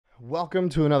Welcome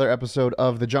to another episode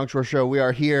of the Junk Drawer Show. We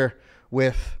are here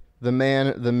with the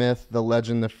man, the myth, the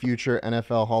legend, the future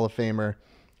NFL Hall of Famer,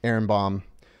 Aaron Baum.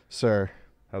 Sir.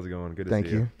 How's it going? Good to see you.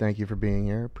 Thank you. Thank you for being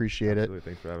here. Appreciate Absolutely. it.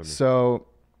 Thanks for having me. So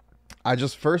I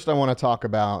want to talk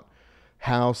about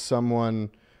how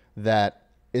someone that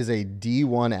is a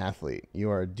D1 athlete, you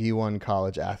are a D1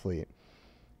 college athlete,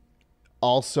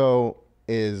 also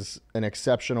is an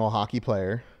exceptional hockey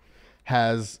player,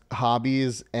 has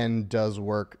hobbies and does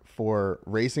work for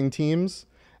racing teams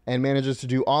and manages to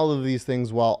do all of these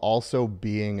things while also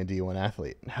being a D1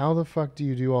 athlete. How the fuck do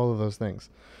you do all of those things?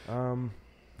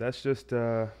 That's just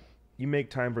you make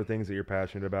time for things that you're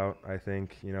passionate about. I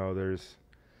think, there's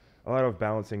a lot of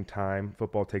balancing time.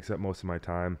 Football takes up most of my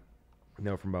time.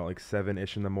 From about like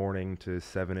 7-ish in the morning to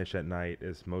 7-ish at night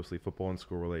is mostly football and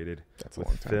school related. That's with a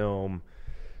long time. Film,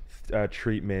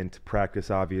 treatment,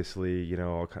 practice, obviously,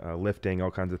 lifting,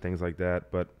 all kinds of things like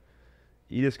that. But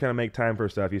you just kind of make time for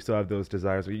stuff. You still have those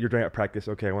desires. You're doing at practice.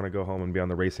 Okay, I want to go home and be on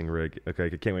the racing rig. Okay, I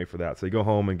can't wait for that. So you go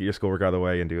home and get your schoolwork out of the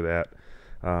way and do that.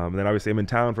 And then obviously I'm in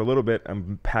town for a little bit.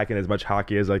 I'm packing as much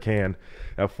hockey as I can.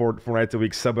 4 nights a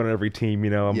week, subbing on every team.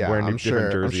 I'm wearing a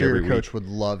different jersey I'm sure every your coach week.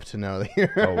 Would love to know that you're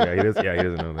Oh yeah, he does. Yeah, he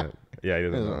doesn't know that. Yeah, he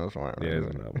doesn't know. He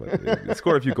doesn't know. But he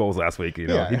scored a few goals last week. He'd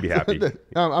be happy.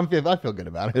 I feel good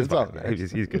about it. It's all right.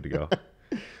 He's good to go.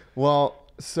 Well,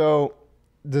 so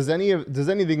does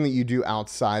anything that you do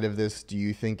outside of this, do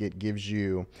you think it gives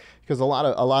you? Because a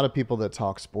lot of people that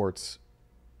talk sports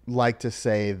like to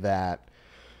say that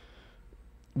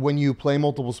when you play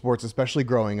multiple sports, especially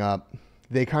growing up,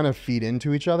 they kind of feed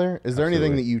into each other. Is there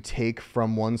anything that you take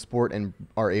from one sport and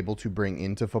are able to bring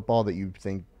into football that you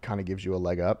think kind of gives you a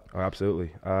leg up? Oh,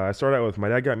 absolutely. I started out with, my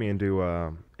dad got me into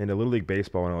Little League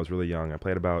Baseball when I was really young. I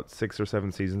played about 6 or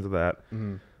 7 seasons of that.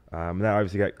 Mm-hmm. And that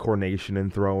obviously got coordination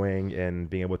and throwing and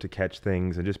being able to catch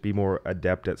things and just be more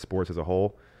adept at sports as a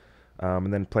whole.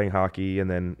 And then playing hockey,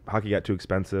 and then hockey got too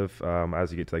expensive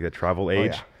as you get to like the travel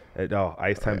age.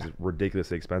 Ice time's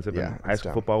ridiculously expensive, and high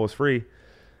school football was free.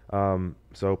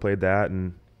 So played that,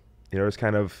 and it's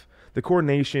kind of the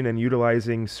coordination and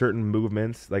utilizing certain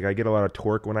movements. Like I get a lot of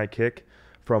torque when I kick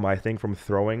from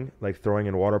throwing, like throwing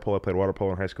in water polo. I played water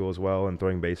polo in high school as well, and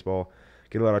throwing baseball.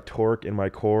 Get a lot of torque in my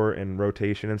core and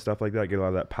rotation and stuff like that. Get a lot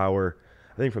of that power.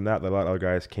 I think from that a lot of other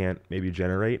guys can't maybe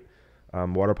generate.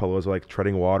 Water polo is like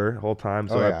treading water the whole time.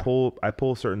 So I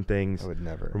pull certain things. I would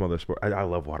never. From other sports. I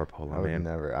love water polo, I would man.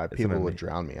 Never. People would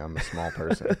drown me. I'm a small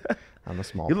person.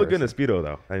 You look good in a Speedo,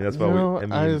 though. I mean, that's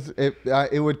why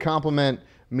it would compliment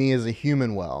me as a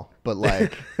human well, but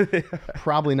like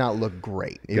probably not look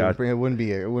great. It wouldn't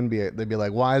be. They'd be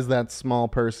like, why is that small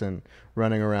person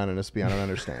running around in a Speedo? I don't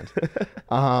understand.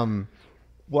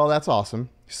 Well, that's awesome.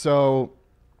 So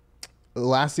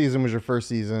last season was your first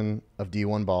season of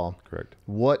D1 ball. Correct.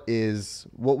 What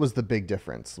was the big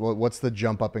difference? What's the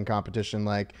jump up in competition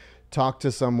like? Talk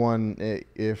to someone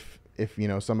if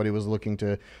somebody was looking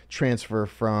to transfer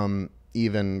from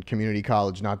even community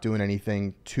college, not doing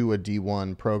anything, to a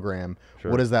D1 program. Sure.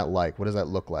 What is that like? What does that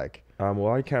look like? Well,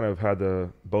 I kind of had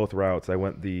both routes. I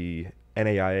went the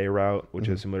NAIA route, which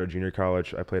is similar to junior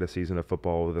college. I played a season of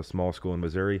football with a small school in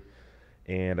Missouri.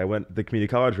 And I went the community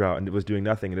college route and it was doing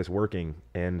nothing and just working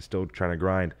and still trying to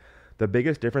grind. The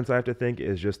biggest difference I have to think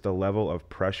is just the level of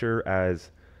pressure,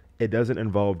 as it doesn't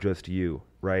involve just you,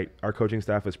 right? Our coaching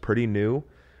staff is pretty new.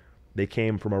 They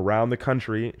came from around the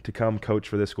country to come coach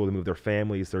for this school, to move their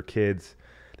families, their kids.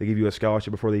 They give you a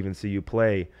scholarship before they even see you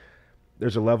play.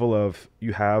 There's a level of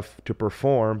you have to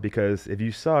perform, because if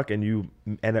you suck and you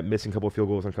end up missing a couple of field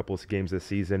goals in a couple of games this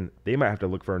season, they might have to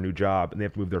look for a new job and they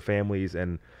have to move their families,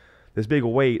 and this big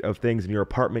weight of things in your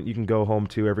apartment you can go home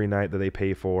to every night that they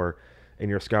pay for, and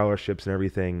your scholarships and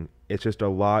everything. It's just a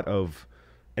lot of,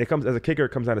 and it comes as a kicker, it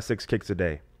comes down to 6 kicks a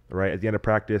day, right? At the end of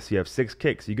practice, you have 6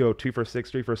 kicks. You go 2 for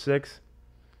 6, 3 for 6,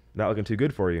 not looking too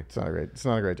good for you. It's not a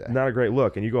great day. Not a great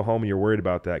look. And you go home and you're worried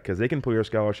about that, because they can pull your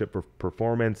scholarship for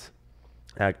performance,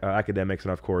 academics,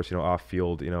 and of course, off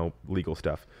field, legal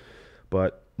stuff.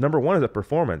 But number one is a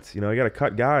performance. You got to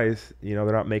cut guys, they're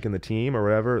not making the team or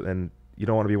whatever, and you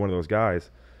don't want to be one of those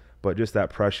guys. But just that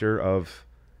pressure of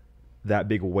that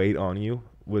big weight on you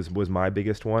was my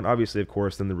biggest one. Obviously, of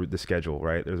course, then the schedule,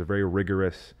 right? There's a very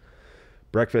rigorous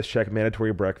breakfast check,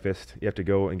 mandatory breakfast. You have to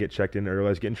go and get checked in, or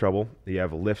otherwise get in trouble. You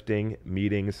have lifting,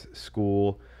 meetings,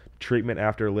 school, treatment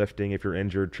after lifting if you're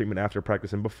injured, treatment after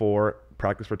practice and before,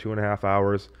 practice for 2.5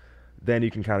 hours. Then you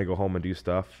can kind of go home and do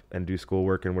stuff and do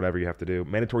schoolwork and whatever you have to do.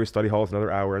 Mandatory study hall is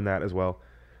another hour in that as well.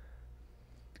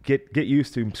 get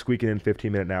used to squeaking in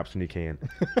 15-minute naps when you can,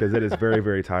 because it is very,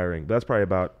 very tiring. But that's probably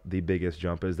about the biggest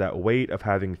jump, is that weight of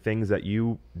having things that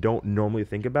you don't normally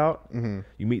think about.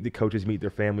 You meet the coaches, meet their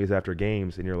families after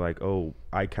games, and you're like, oh,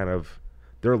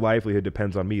 their livelihood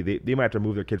depends on me. They might have to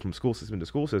move their kid from school system to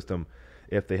school system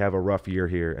if they have a rough year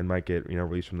here and might get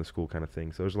released from the school kind of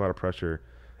thing. So there's a lot of pressure.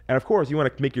 And of course, you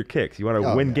want to make your kicks. You want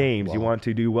to win games. Well, you want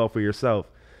to do well for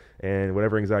yourself. And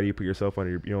whatever anxiety you put yourself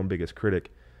on, your own biggest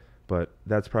critic. But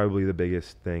that's probably the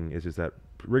biggest thing, is just that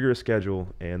rigorous schedule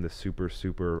and the super,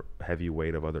 super heavy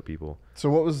weight of other people. So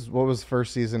what was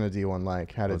first season of D1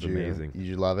 like? How did you? Amazing. Did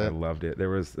you love it? I loved it. There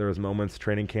was moments,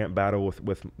 training camp battle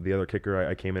with the other kicker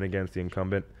I came in against, the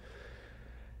incumbent.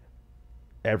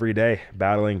 Every day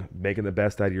battling, making the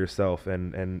best out of yourself,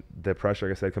 and the pressure,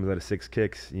 like I said, comes out of 6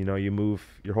 kicks. You move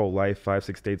your whole life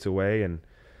 5-6 states away, and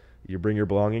you bring your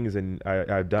belongings. And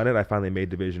I've done it. I finally made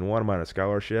Division I. I'm on a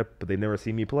scholarship, but they've never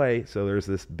seen me play. So there's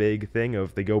this big thing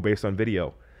of they go based on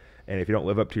video, and if you don't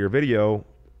live up to your video,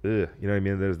 you know what I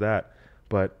mean. There's that.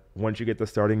 But once you get the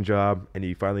starting job and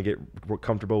you finally get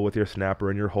comfortable with your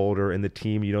snapper and your holder and the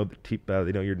team, they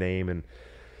know your name, and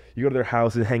you go to their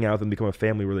house and hang out with them, become a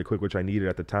family really quick, which I needed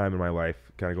at the time in my life,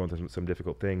 kind of going through some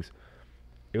difficult things.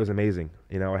 It was amazing.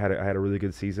 I had a really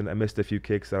good season. I missed a few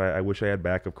kicks that I wish I had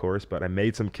back, of course, but I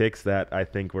made some kicks that I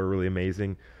think were really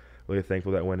amazing. Really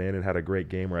thankful that went in, and had a great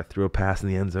game where I threw a pass in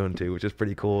the end zone too, which is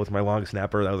pretty cool. It's my long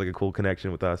snapper. That was like a cool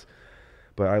connection with us.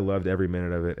 But I loved every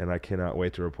minute of it, and I cannot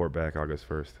wait to report back August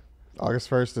 1st. August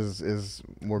 1st is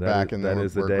we're back, and that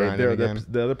is the day.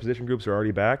 The other position groups are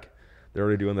already back. They're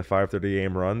already doing the 5:30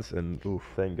 a.m. runs, and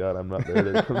thank God I'm not there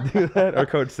to come do that. Our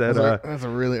coach said that's a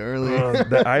really early.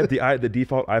 The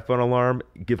default iPhone alarm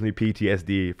gives me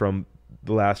PTSD from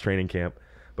the last training camp.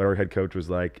 But our head coach was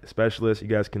like, specialists, you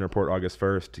guys can report August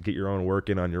 1st to get your own work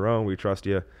in on your own. We trust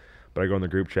you. But I go in the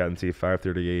group chat and see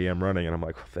 5:30 a.m. running, and I'm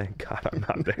like, thank God I'm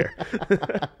not there.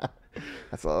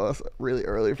 That's really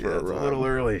early for a run. A little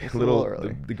early. It's a little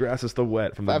early. The grass is still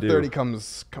wet from the dew. 5:30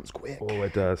 comes quick. Oh,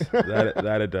 it does.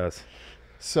 that it does.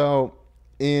 So,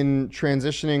 in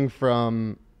transitioning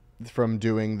from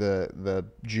doing the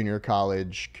junior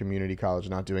college, community college,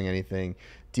 not doing anything,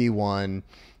 D1,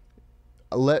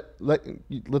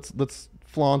 let's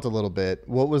flaunt a little bit.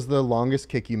 What was the longest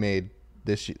kick you made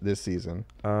this season?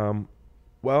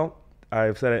 Well,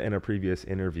 I've said it in a previous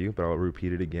interview, but I'll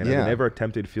repeat it again. Yeah. I never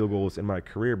attempted field goals in my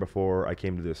career before I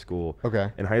came to this school.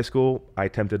 Okay. In high school, I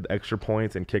attempted extra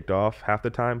points and kicked off half the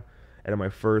time. And in my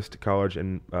first college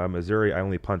in Missouri, I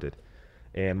only punted.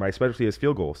 And my specialty is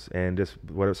field goals. And just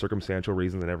whatever circumstantial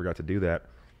reasons, I never got to do that.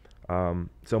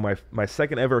 So my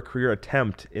second ever career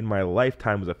attempt in my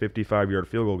lifetime was a 55-yard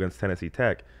field goal against Tennessee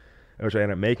Tech, which I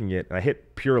ended up making it. And I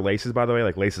hit pure laces, by the way,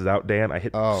 like laces out, Dan. I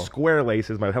hit square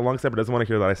laces. My long stepper doesn't want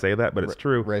to hear that I say that, but it's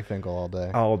true. Ray Finkel all day.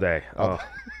 All day.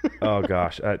 Oh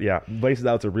gosh. Yeah, laces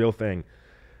out's a real thing.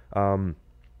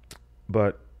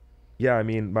 But yeah, I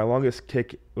mean, my longest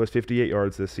kick was 58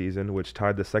 yards this season, which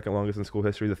tied the second longest in school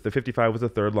history. The 55 was the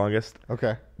third longest.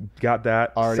 Okay. Got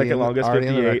that. Second longest,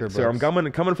 58. So I'm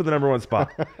coming for the number 1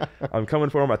 spot. I'm coming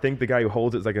for him. I think the guy who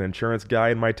holds it is like an insurance guy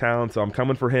in my town, so I'm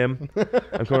coming for him.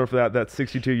 I'm coming for that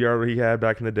 62-yarder he had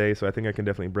back in the day, so I think I can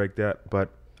definitely break that. But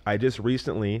I just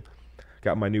recently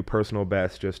got my new personal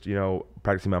best, just,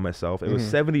 practicing by myself. It was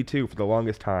 72 for the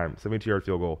longest time, 72-yard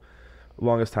field goal.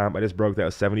 Longest time. I just broke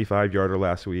that 75-yarder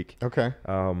last week. Okay.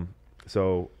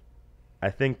 So I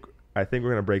think we're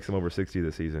gonna break some over 60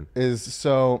 this season.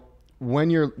 So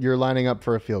when you're lining up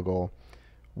for a field goal,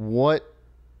 what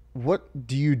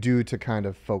do you do to kind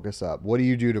of focus up? What do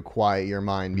you do to quiet your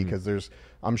mind? Because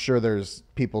I'm sure there's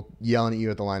people yelling at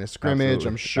you at the line of scrimmage.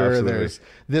 I'm sure there's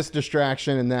this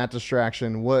distraction and that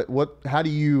distraction. How do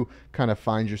you kind of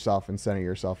find yourself and center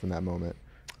yourself in that moment?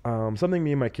 Something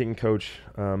me and my kicking coach,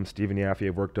 Stephen Yaffe,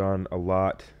 have worked on a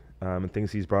lot, and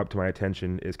things he's brought up to my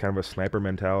attention is kind of a sniper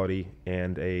mentality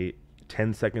and a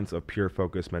 10 seconds of pure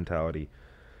focus mentality.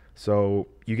 So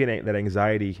you get that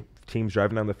anxiety, teams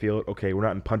driving down the field, okay, we're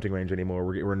not in punting range anymore,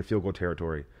 we're in field goal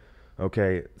territory.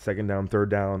 Okay, second down,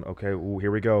 third down, okay, here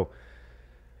we go.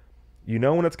 You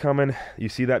know when it's coming, you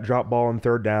see that drop ball on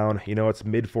third down, it's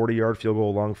mid 40-yard field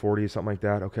goal, long 40, something like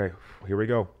that. Okay, here we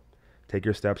go. Take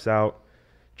your steps out.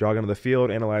 Jog onto the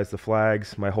field, analyze the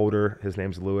flags. My holder, his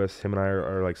name's Lewis. Him and I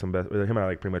are like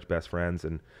pretty much best friends.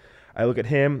 And I look at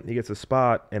him, he gets a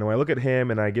spot, and when I look at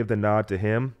him and I give the nod to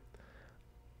him,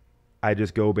 I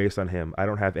just go based on him. I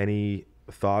don't have any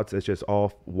thoughts. It's just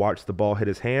all watch the ball hit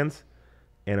his hands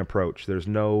and approach. There's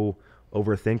no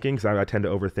overthinking, because I tend to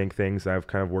overthink things. I've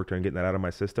kind of worked on getting that out of my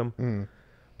system.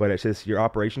 but it's just your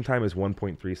operation time is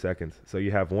 1.3 seconds. So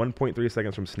you have 1.3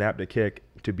 seconds from snap to kick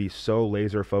to be so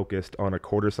laser focused on a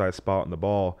quarter-size spot on the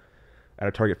ball at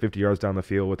a target 50 yards down the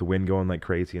field with the wind going like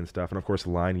crazy and stuff. And, of course, the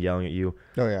line yelling at you.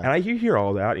 Oh, yeah. And you hear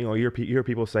all that. You hear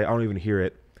people say, I don't even hear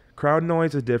it. Crowd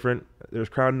noise is different. There's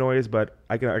crowd noise, but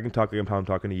I can talk like I'm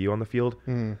talking to you on the field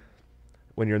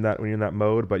when you're in that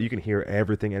mode. But you can hear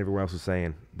everything everyone else is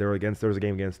saying. There was a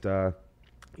game against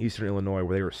Eastern Illinois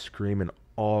where they were screaming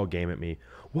all game at me.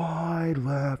 Wide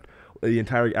left.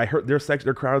 I heard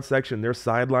their crowd section, their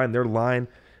sideline, their line.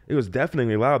 It was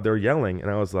deafeningly loud. They're yelling,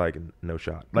 and I was like, no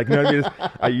shot. Like, you know what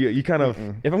I mean? You kind of,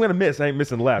 if I'm going to miss, I ain't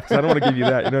missing left. So I don't want to give you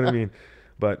that. You know what I mean?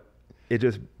 But it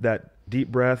just, that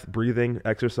deep breath, breathing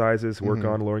exercises, work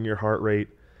on lowering your heart rate,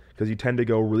 because you tend to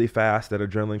go really fast. That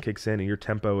adrenaline kicks in, and your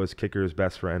tempo is kicker's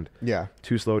best friend. Yeah.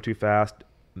 Too slow, too fast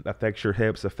affects your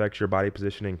hips, affects your body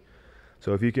positioning.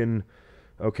 So if you can,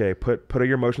 put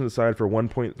your emotions aside for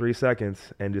 1.3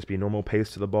 seconds and just be normal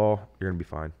pace to the ball, you're going to be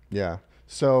fine. Yeah.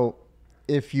 So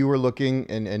if you were looking,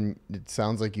 and it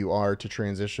sounds like you are, to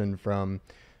transition from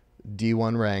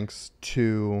D1 ranks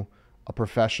to a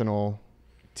professional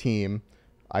team,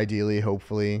 ideally,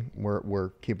 hopefully, we're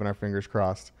keeping our fingers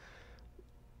crossed,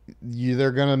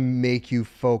 they're going to make you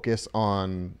focus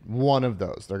on one of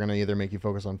those. They're going to either make you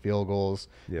focus on field goals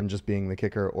and just being the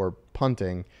kicker, or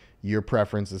punting. Your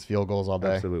preference is field goals all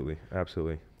day?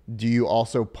 Absolutely. Do you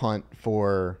also punt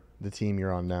for the team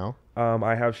you're on now?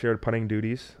 I have shared punting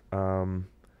duties, but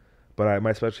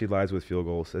my specialty lies with field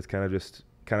goals. It's kind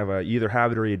of a you either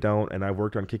have it or you don't, and I've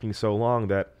worked on kicking so long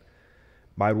that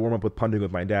I'd warm up with punting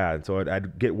with my dad. So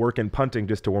I'd get work in punting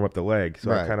just to warm up the leg.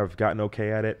 So I've kind of gotten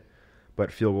okay at it,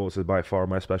 but field goals is by far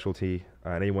my specialty.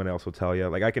 Anyone else will tell you.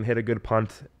 Like, I can hit a good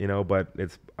punt,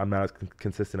 but I'm not as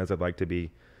consistent as I'd like to be.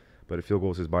 But field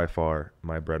goals is by far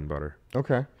my bread and butter.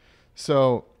 Okay.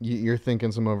 So you're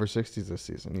thinking some over 60s this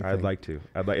season? I'd like to.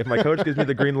 If my coach gives me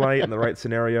the green light in the right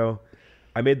scenario.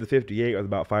 I made the 58 with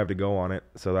about 5 to go on it,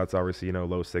 so that's obviously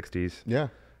low 60s. Yeah.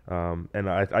 And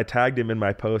I tagged him in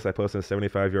my post. I posted a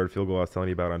 75-yard field goal I was telling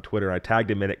you about on Twitter. I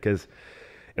tagged him in it because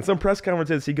in some press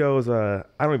conferences he goes, I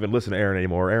don't even listen to Aaron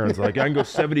anymore. Aaron's like, I can go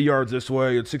 70 yards this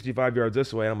way and 65 yards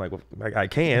this way. And I'm like, well, I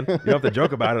can. You don't have to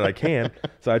joke about it. I can.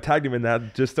 So I tagged him in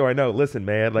that just so I know. Listen,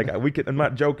 man, I'm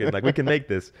not joking. Like, we can make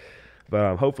this.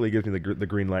 But hopefully he gives me the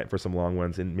green light for some long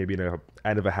ones, and maybe in a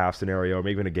end of a half scenario, or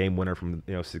maybe in a game winner from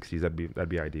 60s. That'd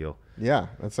be ideal. Yeah,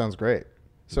 that sounds great.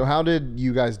 So how did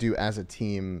you guys do as a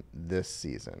team this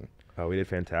season? We did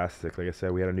fantastic. Like I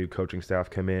said, we had a new coaching staff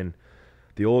come in.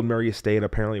 The old Murray State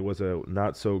apparently was a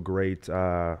not so great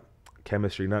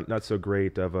chemistry, not so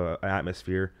great of an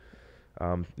atmosphere.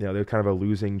 They're kind of a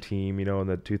losing team, in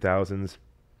the 2000s.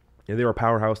 They were a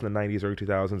powerhouse in the 90s, early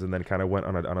 2000s, and then kind of went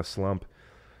on a slump.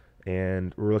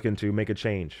 And we're looking to make a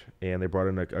change. And they brought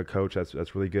in a coach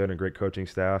that's really good and a great coaching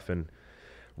staff, and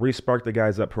re-sparked the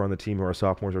guys up who are on the team who are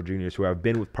sophomores or juniors who have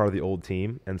been with part of the old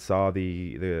team and saw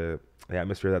the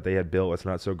atmosphere that they had built. It's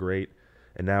not so great.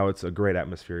 And now it's a great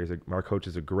atmosphere. Our coach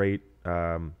is a great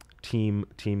team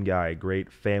guy,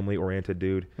 great family-oriented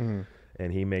dude. Mm-hmm.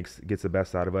 And he gets the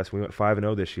best out of us. We went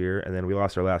 5-0 this year, and then we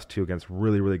lost our last 2 against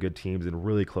really, really good teams in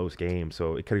really close games.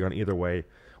 So it could have gone either way.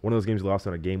 One of those games we lost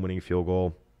on a game-winning field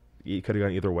goal. It could have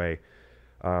gone either way.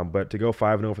 But to go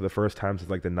 5-0 for the first time since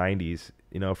like the 90s,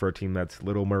 for a team that's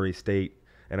Little Murray State,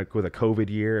 and with a COVID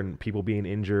year and people being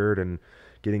injured and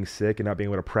getting sick and not being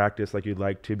able to practice like you'd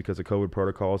like to because of COVID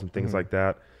protocols and things like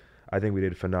that, I think we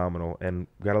did phenomenal. And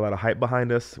we got a lot of hype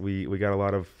behind us. We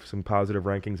got some positive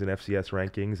rankings in FCS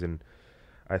rankings, and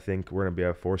I think we're going to be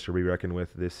a force to be reckoned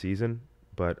with this season.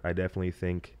 But I definitely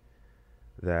think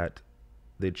that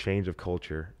the change of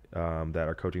culture that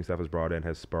our coaching staff has brought in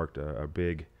has sparked a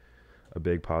big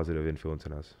positive influence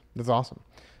in us. That's awesome.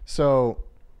 So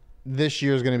this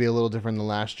year is going to be a little different than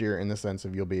last year in the sense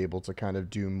of you'll be able to kind of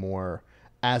do more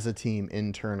as a team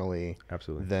internally.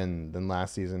 Absolutely. than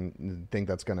last season. I think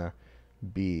that's going to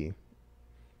be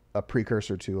a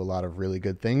precursor to a lot of really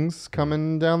good things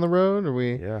coming down the road.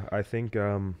 Yeah, I think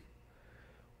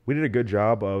we did a good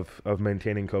job of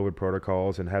maintaining COVID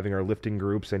protocols and having our lifting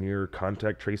groups and your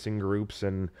contact tracing groups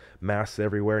and masks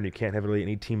everywhere, and you can't have really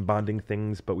any team bonding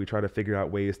things, but we try to figure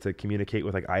out ways to communicate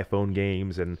with like iPhone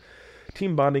games and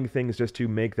team bonding things just to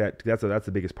make that's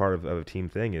the biggest part of a team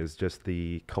thing, is just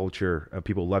the culture of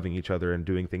people loving each other and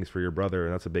doing things for your brother.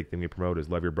 And that's a big thing we promote, is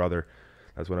love your brother.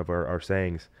 That's one of our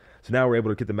sayings. So now we're able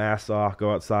to get the masks off,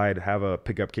 go outside, have a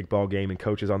pickup kickball game, and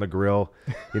coaches on the grill,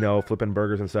 flipping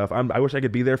burgers and stuff. I wish I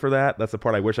could be there for that. That's the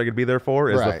part I wish I could be there for,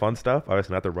 is the fun stuff.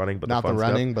 Obviously not the running, but the fun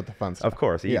stuff. But the fun stuff. Of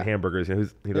course, eating hamburgers.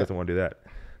 Who doesn't want to do that?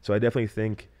 So I definitely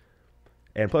think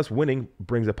And plus, winning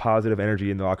brings a positive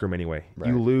energy in the locker room anyway. Right.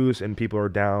 You lose and people are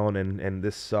down and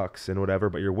this sucks and whatever,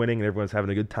 but you're winning and everyone's having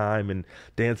a good time and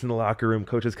dancing in the locker room,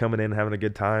 coaches coming in having a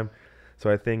good time. So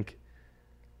I think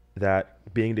that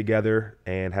being together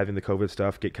and having the COVID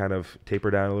stuff get kind of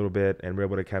taper down a little bit and we're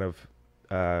able to kind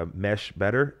of mesh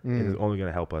better is only going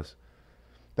to help us.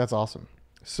 That's awesome.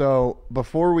 So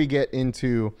before we get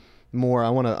into more, I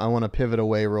want to pivot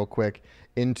away real quick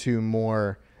into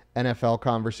more NFL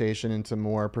conversation, into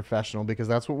more professional, because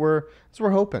that's what we're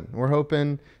hoping. We're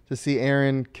hoping to see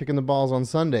Aaron kicking the balls on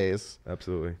Sundays.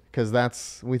 Absolutely.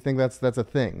 Because we think that's a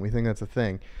thing. We think that's a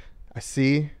thing. I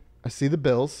see the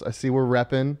Bills. I see we're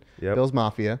repping Bills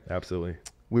Mafia. Absolutely.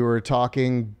 We were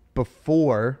talking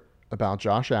before about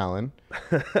Josh Allen.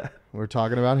 We're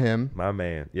talking about him. My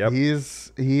man. Yep. He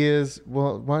is.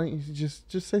 Well, why don't you just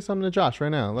say something to Josh right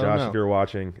now? Let him Josh, know. if you're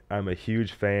watching, I'm a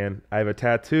huge fan. I have a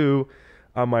tattoo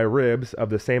on my ribs of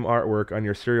the same artwork on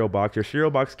your cereal box. Your cereal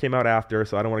box came out after,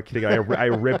 so I don't want to kid you. I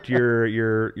ripped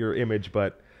your image,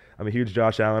 but I'm a huge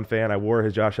Josh Allen fan. I wore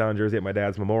his Josh Allen jersey at my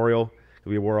dad's memorial.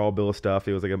 We wore all Bills stuff.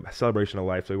 It was like a celebration of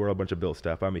life, so we wore a bunch of Bills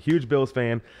stuff. I'm a huge Bills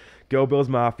fan. Go Bills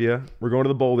Mafia. We're going to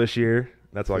the bowl this year.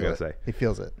 That's all I got to say. He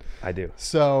feels it. I do.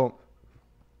 So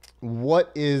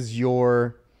what is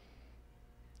your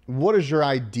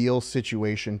ideal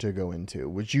situation to go into?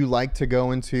 Would you like to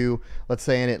go into, let's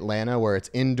say in Atlanta, where it's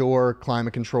indoor,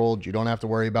 climate controlled, you don't have to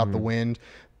worry about the wind?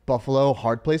 Buffalo,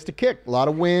 hard place to kick, a lot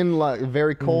of wind,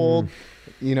 very cold.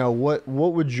 You know, what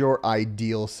would your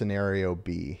ideal scenario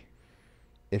be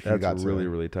if you got to? That's really,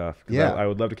 really tough. Yeah. I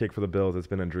would love to kick for the Bills. It's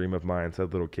been a dream of mine since I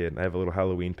was a little kid. I have a little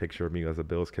Halloween picture of me as a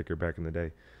Bills kicker back in the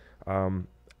day.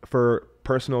 For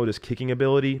personal just kicking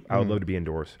ability, I would love to be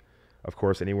indoors. Of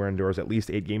course, anywhere indoors, at least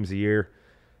 8 games a year.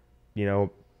 You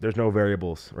know, there's no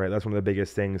variables, right? That's one of the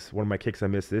biggest things. One of my kicks I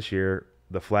missed this year,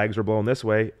 the flags were blowing this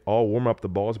way, all warm up, the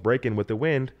ball's breaking with the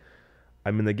wind.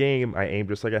 I'm in the game. I aim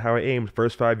just like how I aimed.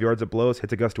 First 5 yards, it blows,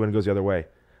 hits a gust of wind, goes the other way.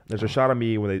 There's a shot of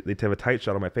me when they have a tight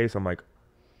shot on my face. I'm like,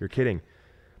 you're kidding.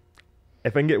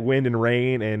 If I can get wind and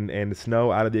rain and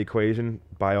snow out of the equation,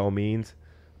 by all means.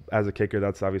 As a kicker,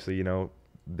 that's obviously, you know,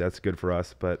 that's good for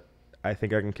us. But I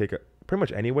think I can kick pretty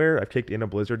much anywhere. I've kicked in a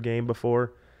blizzard game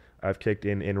before. I've kicked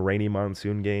in rainy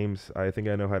monsoon games. I think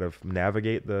I know how to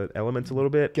navigate the elements a little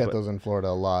bit. Get those in Florida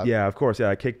a lot. Yeah, of course. Yeah,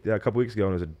 I kicked a couple weeks ago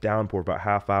and it was a downpour for about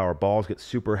half hour. Balls get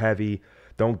super heavy.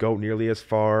 Don't go nearly as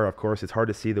far. Of course, it's hard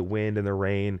to see the wind and the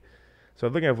rain. So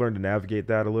I think I've learned to navigate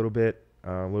that a little bit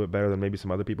better than maybe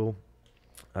some other people.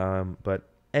 But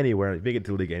anywhere, if you get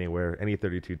to the league anywhere, any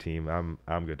 32 team,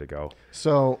 I'm good to go.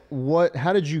 So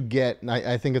how did you get,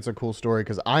 I think it's a cool story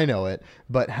because I know it,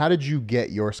 but how did you get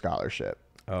your scholarship?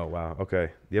 Oh, wow. Okay.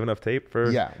 Do you have enough tape for?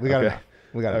 Yeah, we got enough.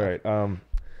 We got All enough. right.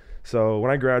 So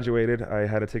when I graduated, I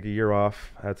had to take a year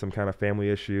off. I had some kind of family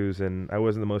issues, and I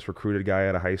wasn't the most recruited guy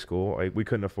out of high school. We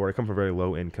couldn't afford. I come from a very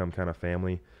low income kind of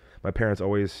family. My parents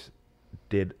always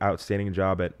did outstanding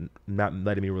job at not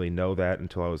letting me really know that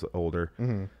until I was older.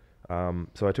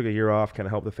 So I took a year off, kind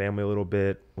of helped the family a little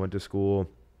bit, went to school,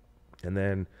 and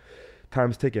then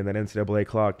time's ticking, that NCAA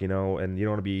clock, you know, and you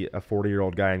don't want to be a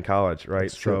 40-year-old guy in college, right?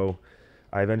 That's true. So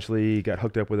I eventually got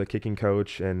hooked up with a kicking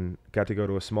coach and got to go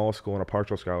to a small school on a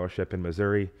partial scholarship in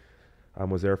Missouri.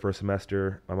 Was there for a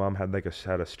semester. My mom had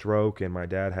had a stroke, and my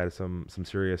dad had some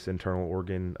serious internal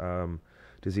organ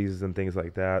diseases and things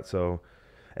like that. So,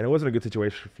 and it wasn't a good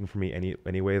situation for me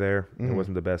anyway there. It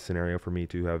wasn't the best scenario for me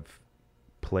to have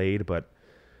played, but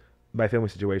my family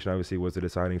situation obviously was the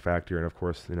deciding factor, and of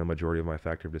course, you know, majority of my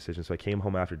factor of decision. So I came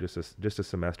home after just a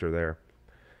semester there,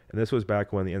 and this was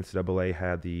back when the NCAA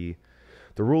had the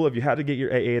rule of you had to get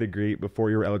your AA degree before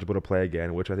you were eligible to play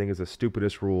again, which I think is the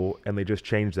stupidest rule, and they just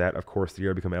changed that. Of course, the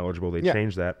year I become eligible, they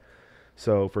changed that.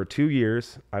 So for 2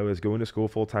 years, I was going to school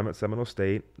full time at Seminole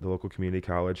State, the local community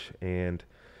college, and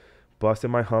busting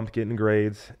my hump, getting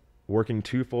grades, working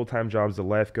 2 full-time jobs as a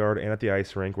lifeguard and at the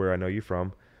ice rink where I know you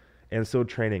from, and still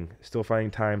training, still finding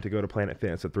time to go to Planet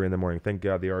Fitness at 3 a.m. Thank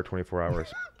God they are 24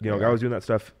 hours. You know, I was doing that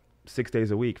stuff 6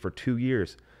 days a week for 2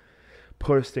 years,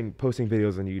 posting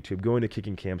videos on YouTube, going to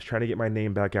kicking camps, trying to get my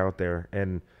name back out there.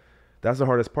 And that's the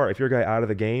hardest part. If you're a guy out of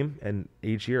the game, and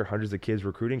each year hundreds of kids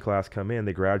recruiting class come in,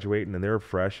 they graduate and they're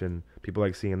fresh and people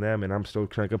like seeing them, and I'm still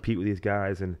trying to compete with these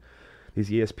guys and these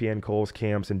ESPN Kohl's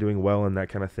camps and doing well and that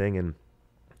kind of thing. And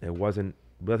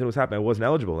nothing was happening. I wasn't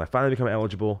eligible. I finally become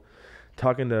eligible,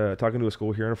 talking to a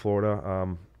school here in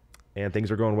Florida, and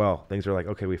things are going well. Things are like,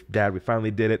 okay, Dad, we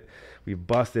finally did it. We've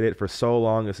busted it for so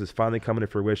long. This is finally coming to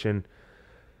fruition.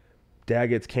 Dad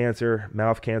gets cancer,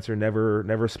 mouth cancer,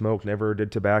 never smoked, never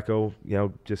did tobacco, you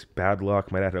know, just bad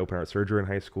luck. My dad had open heart surgery in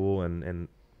high school, and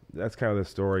that's kind of the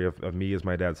story of me as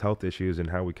my dad's health issues and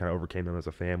how we kind of overcame them as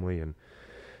a family and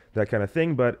that kind of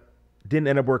thing. But didn't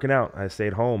end up working out. I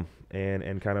stayed home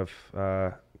and kind of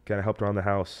helped around the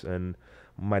house. And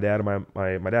my dad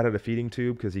had a feeding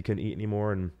tube because he couldn't eat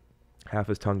anymore, and half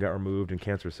his tongue got removed. And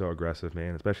cancer is so aggressive,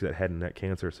 man, especially that head and neck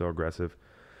cancer is so aggressive.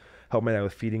 Helped my dad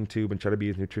with feeding tube and try to be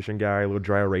his nutrition guy, a little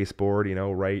dry erase board,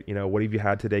 what have you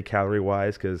had today calorie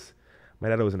wise? Because my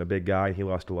dad wasn't a big guy and he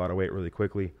lost a lot of weight really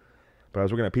quickly. But I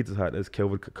was working at Pizza Hut as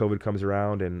COVID comes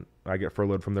around and I get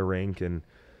furloughed from the rink and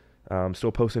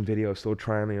still posting videos, still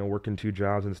trying, working 2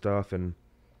 jobs and stuff. And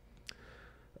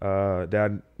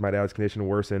my dad's condition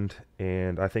worsened,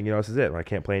 and I think, this is it. I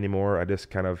can't play anymore. I just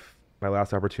my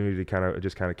last opportunity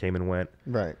just came and went.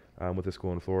 Right. With the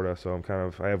school in Florida. So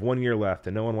I have 1 year left,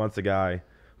 and no one wants a guy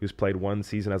who's played 1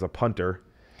 season as a punter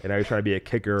and now he's trying to be a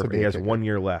kicker and he has 1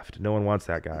 year left. No one wants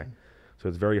that guy. So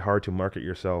it's very hard to market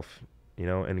yourself,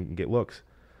 and get looks.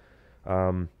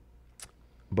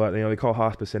 But they call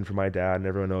hospice in for my dad, and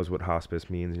everyone knows what hospice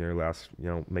means.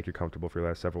 Make you comfortable for your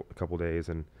last couple days.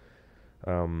 And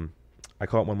I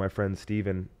called one of my friends,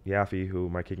 Steven Yaffe, who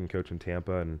my kicking coach in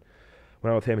Tampa, and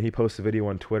went out with him. He posted a video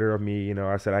on Twitter of me.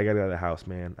 I said, I got to get out of the house,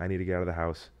 man. I need to get out of the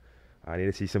house. I need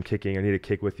to see some kicking. I need to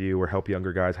kick with you or help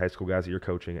younger guys, high school guys that you're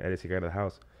coaching. I need to get out of the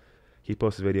house. He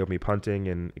posted a video of me punting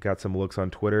and got some looks on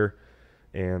Twitter,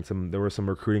 and there was some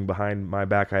recruiting behind my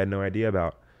back I had no idea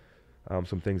about.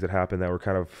 Some things that happened that were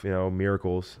kind of,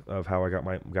 miracles of how I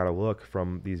got a look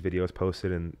from these videos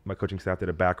posted. And my coaching staff did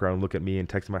a background look at me and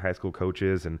texted my high school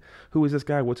coaches and who is this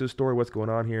guy? What's his story? What's going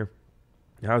on here?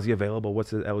 How's he available?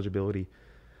 What's his eligibility?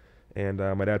 And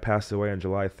my dad passed away on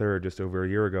July 3rd, just over a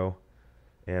year ago.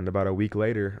 And about a week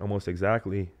later, almost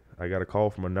exactly, I got a call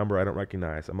from a number I don't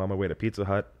recognize. I'm on my way to Pizza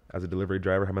Hut as a delivery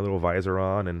driver. I have my little visor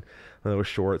on and my little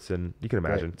shorts, and you can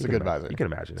imagine. Right. It's a good visor. You can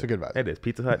imagine. It's a good visor. It is.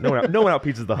 Pizza Hut. No one out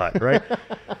pizzas the Hut, right?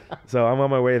 So I'm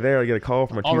on my way there. I get a call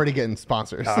from already getting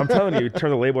sponsors. I'm telling you, turn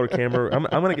the label to camera.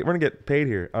 We're gonna get paid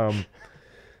here.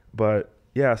 But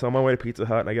yeah, so I'm on my way to Pizza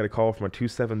Hut, and I get a call from a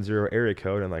 270 area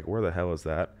code, and where the hell is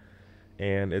that?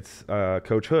 And it's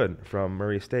Coach Hood from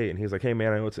Murray State, and he's like, hey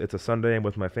man, I know it's a Sunday. I'm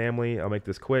with my family. I'll make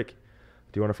this quick.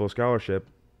 Do you want a full scholarship?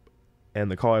 And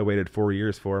the call I waited 4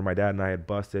 years for, my dad and I had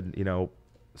busted,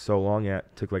 so long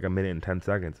at, took a minute and 10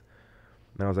 seconds.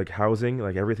 And I was like, housing,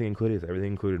 everything included.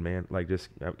 Everything included, man.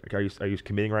 Are you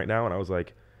committing right now? And I was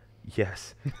like,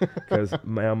 yes. Because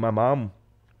my mom,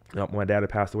 my dad had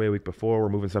passed away a week before. We're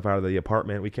moving stuff out of the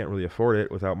apartment. We can't really afford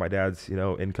it without my dad's,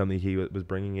 income that he was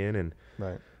bringing in. And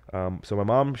right. So my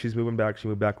mom, she's moving back. She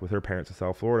moved back with her parents to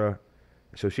South Florida.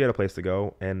 So she had a place to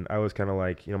go, and I was kind of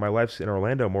like, my life's in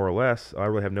Orlando more or less. I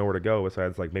really have nowhere to go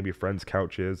besides maybe friends'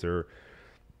 couches or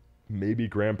maybe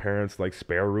grandparents'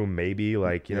 spare room, maybe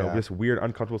just weird,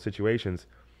 uncomfortable situations.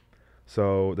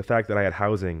 So the fact that I had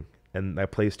housing and a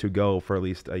place to go for at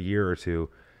least a year or two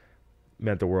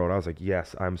meant the world. I was like,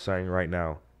 yes, I'm signing right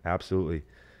now, absolutely.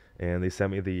 And they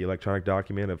sent me the electronic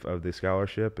document of the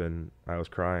scholarship, and I was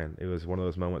crying. It was one of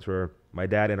those moments where my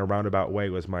dad, in a roundabout way,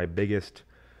 was my biggest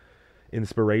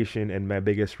inspiration and my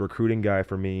biggest recruiting guy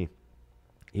for me.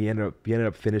 He ended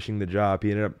up finishing the job.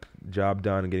 He ended up job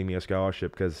done and getting me a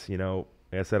scholarship because, like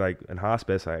I said, in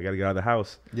hospice, I got to get out of the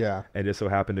house. Yeah. And just so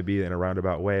happened to be in a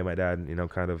roundabout way, my dad,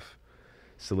 kind of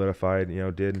solidified,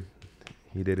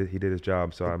 he did his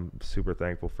job. So I'm super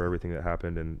thankful for everything that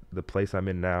happened. And the place I'm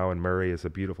in now in Murray is a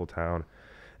beautiful town.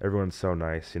 Everyone's so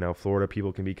nice. Florida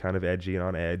people can be kind of edgy and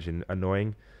on edge and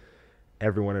annoying.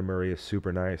 Everyone in Murray is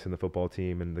super nice, and the football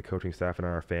team and the coaching staff and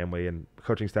our family, and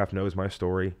coaching staff knows my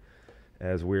story.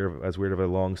 As weird of a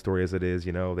long story as it is,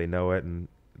 they know it, and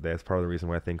that's part of the reason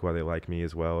why they like me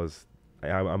as well. As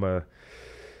I'm a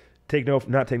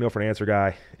not take no for an answer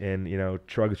guy, and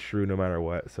trudge through no matter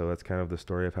what. So that's kind of the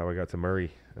story of how I got to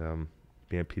Murray,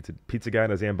 being a pizza guy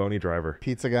and a Zamboni driver.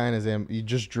 Pizza guy and you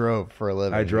just drove for a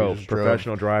living. I drove,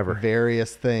 professional driver.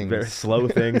 Various things. Very slow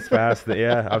things, fast.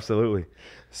 Yeah, absolutely.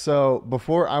 So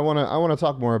before I want to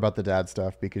talk more about the dad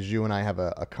stuff, because you and I have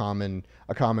a common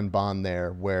bond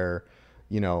there where,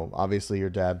 obviously your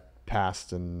dad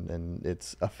passed and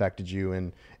it's affected you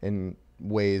in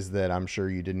ways that I'm sure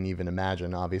you didn't even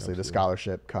imagine. Obviously, absolutely. The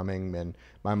scholarship coming, and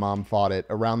my mom fought it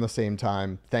around the same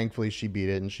time. Thankfully, she beat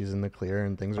it and she's in the clear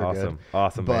and things are good.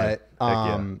 Awesome. But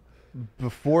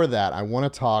before that, I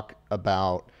want to talk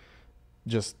about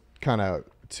just kind of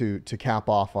to cap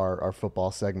off our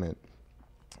football segment.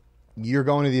 You're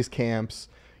going to these camps,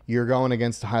 you're going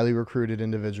against highly recruited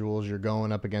individuals, you're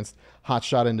going up against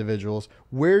hotshot individuals.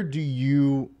 Where do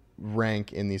you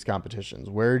rank in these competitions?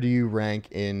 Where do you rank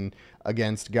in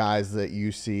against guys that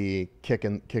you see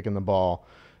kicking the ball,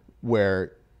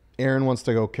 where Aaron wants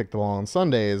to go kick the ball on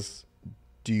Sundays.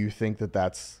 Do you think that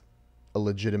that's a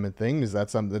legitimate thing? Is that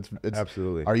something that's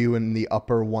Absolutely. Are you in the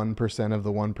upper 1% of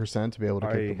the 1% to be able to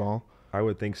kick the ball? I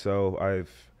would think so.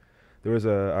 There was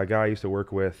a guy I used to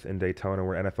work with in Daytona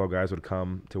where NFL guys would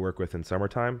come to work with in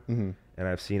summertime. Mm-hmm. And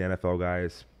I've seen NFL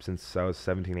guys since I was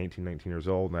 17, 18, 19 years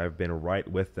old, and I've been right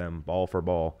with them ball for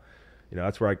ball.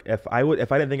 That's where if I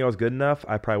didn't think I was good enough,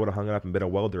 I probably would have hung it up and been a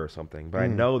welder or something. But I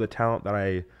know the talent that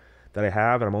I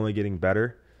have, and I'm only getting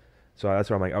better. So that's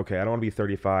where I'm like, okay, I don't want to be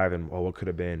 35 and what could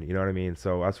have been, you know what I mean?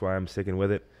 So that's why I'm sticking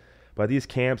with it. But these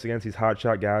camps against these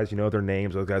hotshot guys, you know their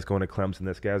names. Those guys going to Clemson.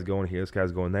 This guy's going here. This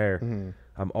guy's going there. Mm-hmm.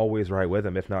 I'm always right with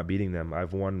them, if not beating them.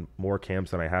 I've won more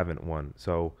camps than I haven't won.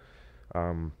 So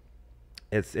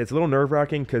it's a little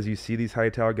nerve-wracking because you see these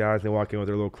high-talent guys, and they walk in with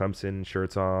their little Clemson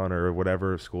shirts on or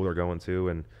whatever school they're going to,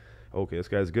 and, okay, this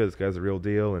guy's good. This guy's the real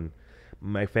deal. And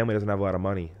my family doesn't have a lot of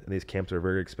money, and these camps are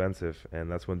very expensive. And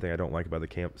that's one thing I don't like about the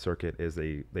camp circuit is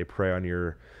they prey on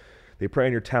your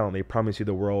talent. They promise you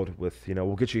the world with,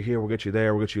 we'll get you here, we'll get you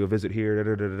there, we'll get you a visit here,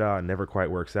 and never quite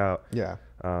works out. Yeah.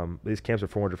 These camps are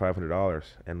 $400, $500,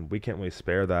 and we can't really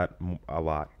spare that a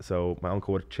lot. So my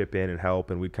uncle would chip in and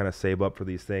help, and we'd kind of save up for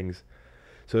these things.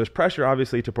 So there's pressure,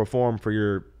 obviously, to perform for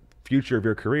your future of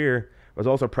your career. There's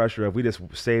also pressure if we just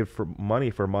saved for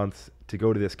money for months to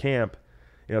go to this camp.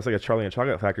 It's like a Charlie and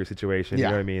Chocolate Factory situation. Yeah.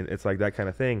 You know what I mean? It's like that kind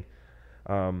of thing.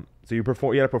 So you got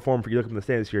to perform. You look up in the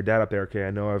stands to your dad up there. Okay,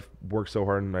 I know I've worked so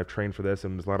hard and I've trained for this,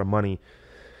 and there's a lot of money.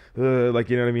 You know what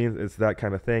I mean? It's that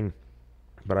kind of thing.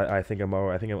 But I think I'm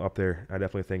up there. I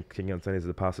definitely think kicking on Sundays is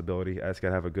a possibility. I just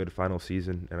gotta have a good final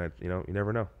season, and you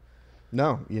never know.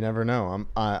 No, you never know.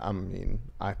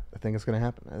 I think it's gonna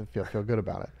happen. I feel good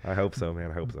about it. I hope so,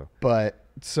 man. I hope so. But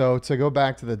so to go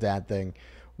back to the dad thing,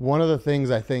 one of the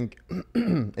things I think,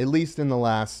 at least in the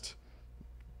last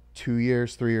 2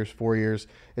 years, 3 years, 4 years,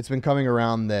 it's been coming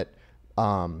around that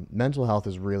mental health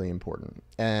is really important.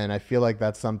 And I feel like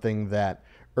that's something that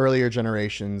earlier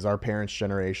generations, our parents'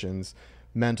 generations,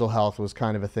 mental health was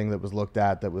kind of a thing that was looked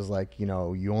at that was like, you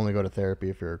only go to therapy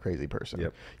if you're a crazy person.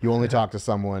 Yep. You only talk to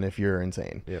someone if you're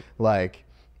insane. Yep.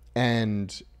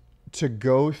 And to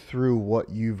go through what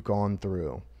you've gone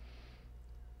through,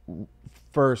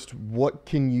 first, what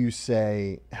can you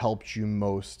say helped you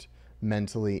most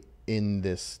mentally in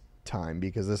this time?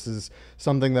 Because this is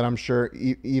something that I'm sure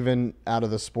even out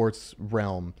of the sports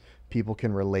realm, people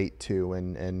can relate to.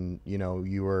 And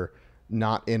you were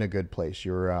not in a good place.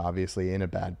 You were obviously in a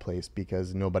bad place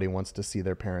because nobody wants to see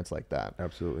their parents like that.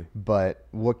 Absolutely. But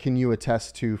what can you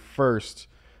attest to first,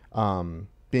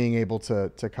 being able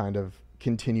to kind of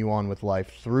continue on with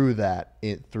life through that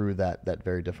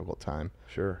very difficult time?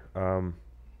 Sure.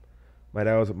 My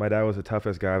dad was the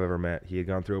toughest guy I've ever met. He had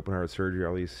gone through open heart surgery,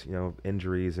 all these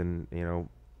injuries, and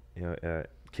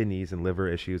kidneys and liver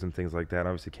issues and things like that.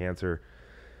 Obviously cancer,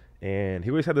 and he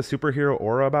always had the superhero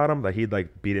aura about him that he'd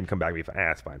beat him, come back and be fine.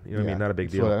 It's fine. You know what I mean? Not a big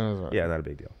deal. Yeah, not a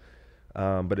big deal.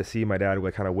 But to see my dad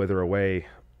kind of wither away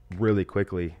really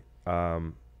quickly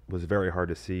was very hard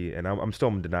to see, and I'm still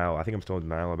in denial. I think I'm still in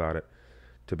denial about it,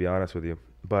 to be honest with you.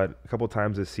 But a couple of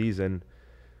times this season,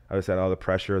 I was at all the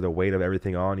pressure, the weight of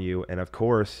everything on you. And of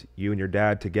course, you and your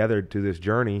dad together to this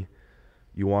journey,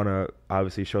 you want to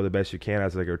obviously show the best you can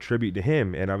as a tribute to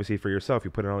him. And obviously for yourself,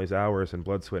 you put in all these hours and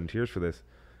blood, sweat, and tears for this.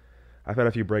 I've had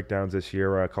a few breakdowns this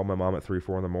year where I called my mom at 3,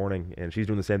 4 in the morning, and she's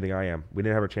doing the same thing I am. We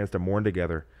didn't have a chance to mourn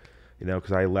together,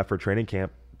 because I left for training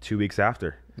camp 2 weeks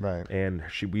after. Right. And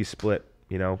we split,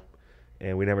 and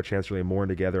we didn't have a chance to really mourn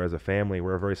together as a family.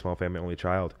 We're a very small family, only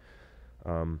child.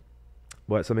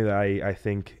 But something that I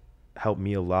think helped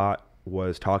me a lot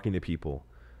was talking to people.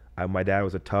 My dad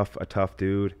was a tough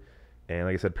dude, and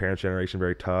like I said, parents' generation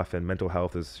very tough, and mental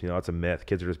health is it's a myth.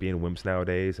 Kids are just being wimps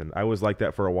nowadays, and I was like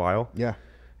that for a while. Yeah.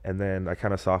 And then I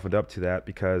kind of softened up to that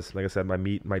because, like I said,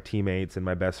 my teammates and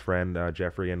my best friend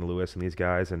Jeffrey and Lewis and these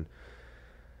guys, and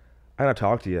I don't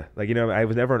talk to you. I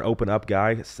was never an open up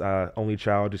guy. Only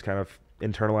child, just kind of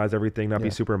internalize everything, not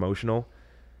be super emotional.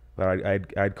 But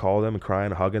I'd call them and cry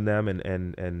and hugging them,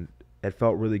 and it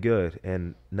felt really good.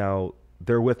 And now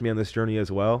they're with me on this journey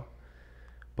as well.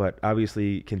 But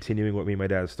obviously continuing what me and my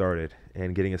dad started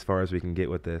and getting as far as we can get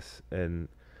with this. And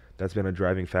that's been a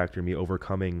driving factor in me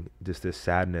overcoming just this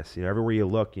sadness. Everywhere you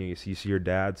look, you see your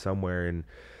dad somewhere, and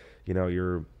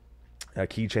your a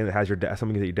keychain that has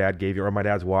something that your dad gave you, or my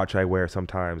dad's watch I wear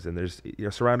sometimes. And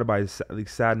you're surrounded by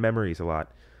these sad memories a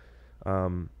lot.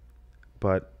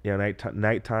 But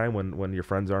nighttime when your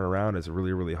friends aren't around is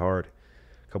really, really hard.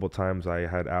 A couple of times I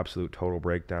had absolute total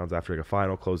breakdowns after a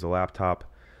final, closed the laptop,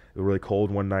 It was really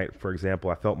cold one night, for example.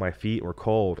 I felt my feet were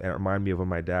cold, and it reminded me of when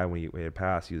my dad, when he had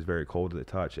passed, he was very cold to the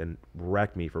touch and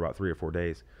wrecked me for about 3 or 4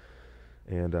 days.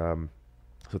 And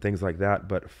so things like that.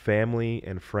 But family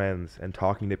and friends and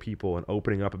talking to people and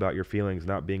opening up about your feelings,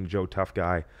 not being Joe tough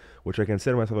guy, which I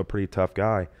consider myself a pretty tough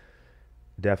guy,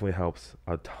 definitely helps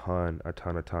a ton.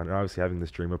 And obviously having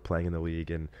this dream of playing in the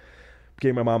league and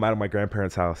getting my mom out of my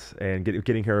grandparents' house and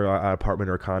getting her an apartment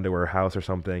or a condo or a house or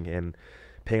something, and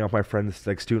paying off my friends'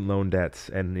 like student loan debts,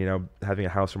 and having a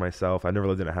house for myself. I never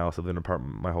lived in a house. I've lived in an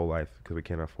apartment my whole life because we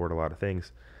can't afford a lot of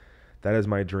things. That is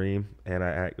my dream. And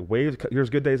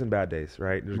there's good days and bad days,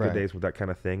 right? There's good days with that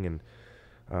kind of thing. And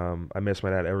I miss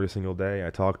my dad every single day. I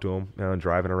talk to him,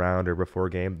 driving around or before a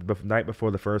game. Night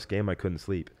before the first game, I couldn't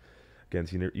sleep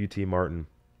against UT Martin.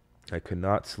 I could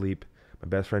not sleep. My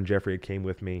best friend Jeffrey came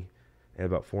with me at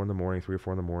about 3 or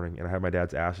 4 in the morning, and I had my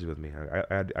dad's ashes with me.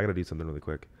 I got to do something really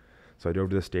quick. So I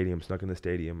drove to the stadium, snuck in the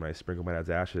stadium, and I sprinkled my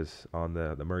dad's ashes on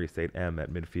the Murray State M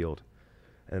at midfield.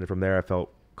 And from there, I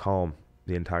felt calm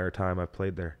the entire time I've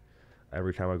played there.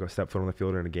 Every time I go step foot on the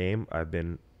field in a game, I've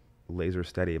been laser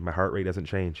steady. My heart rate doesn't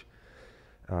change.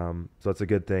 So it's a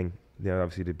good thing,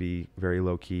 obviously, to be very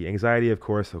low key. Anxiety, of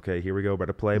course, okay, here we go, about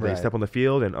to play. But you step on the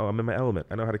field and, I'm in my element.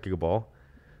 I know how to kick a ball,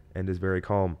 and is very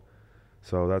calm.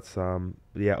 So that's,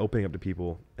 opening up to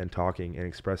people and talking and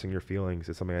expressing your feelings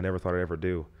is something I never thought I'd ever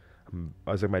do.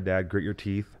 I was like my dad, grit your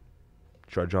teeth,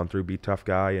 trudge on through, be a tough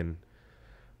guy.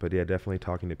 But yeah, definitely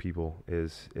talking to people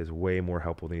is way more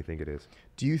helpful than you think it is.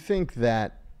 Do you think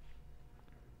that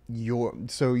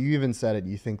so you even said it,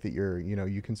 you think that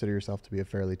you consider yourself to be a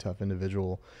fairly tough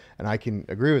individual, and I can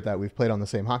agree with that. We've played on the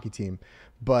same hockey team,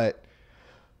 but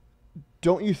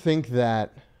don't you think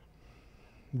that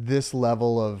this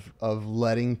level of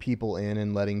letting people in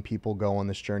and letting people go on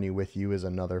this journey with you is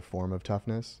another form of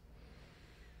toughness?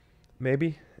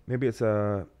 Maybe it's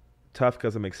tough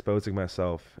because I'm exposing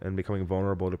myself and becoming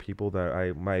vulnerable to people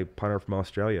that my punter from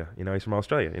Australia, he's from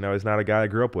Australia, he's not a guy I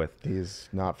grew up with. He's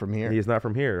not from here. He's not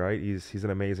from here, right? He's an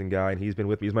amazing guy, and he's been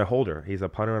with me. He's my holder. He's a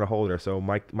punter and a holder. So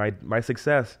my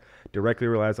success directly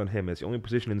relies on him. It's the only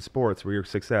position in sports where your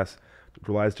success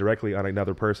relies directly on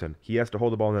another person. He has to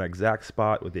hold the ball in that exact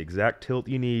spot with the exact tilt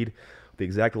you need, with the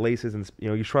exact laces, and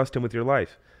you trust him with your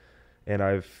life. And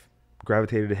I've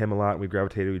gravitated to him a lot, and we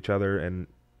gravitated to each other, and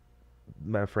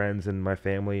my friends and my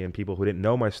family and people who didn't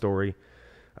know my story,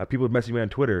 people would message me on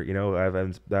Twitter,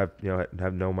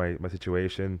 have known my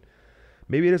situation.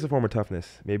 Maybe it is a form of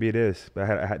toughness. Maybe it is. But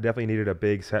I definitely needed a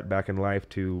big setback in life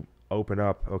to open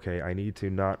up. Okay, I need to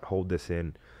not hold this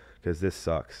in because this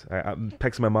sucks. I'm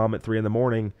texting my mom at 3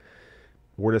 a.m.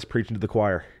 We're just preaching to the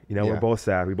choir. We're both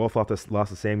sad. We both lost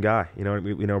the same guy.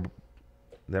 That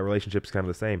relationship's kind of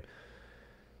the same.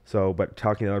 So, but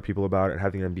talking to other people about it and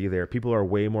having them be there, people are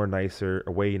way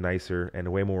nicer,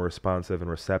 and way more responsive and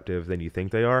receptive than you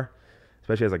think they are.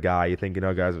 Especially as a guy, you think,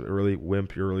 guys are really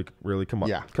wimp. You're really, come on.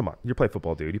 You play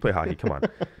football, dude. You play hockey, come on.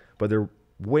 But they're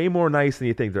way more nice than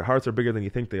you think. Their hearts are bigger than you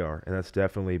think they are. And that's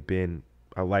definitely been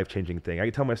a life-changing thing. I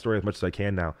can tell my story as much as I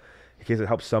can now, in case it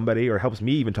helps somebody or helps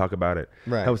me even talk about it.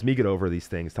 Right. Helps me get over these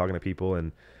things, talking to people.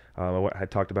 And I had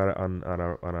talked about it on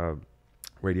a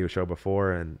radio show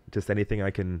before, and just anything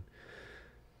I can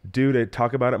do to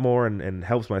talk about it more and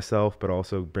helps myself, but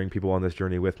also bring people on this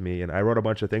journey with me. And I wrote a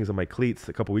bunch of things on my cleats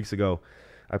a couple weeks ago.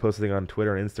 I posted things on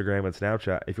Twitter and Instagram and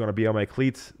Snapchat. If you want to be on my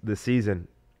cleats this season,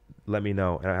 let me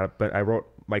know. But I wrote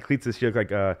my cleats this year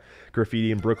like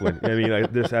graffiti in Brooklyn. I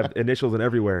just have initials and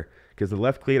everywhere, because the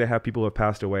left cleat, I have people who have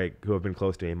passed away who have been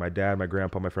close to me. My dad, my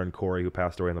grandpa, my friend Corey, who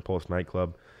passed away in the Pulse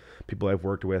nightclub, people I've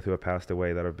worked with who have passed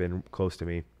away that have been close to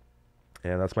me.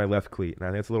 And that's my left cleat. And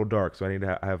I think it's a little dark, so I need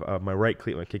to have my right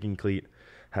cleat, my kicking cleat,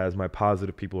 has my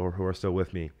positive people who are still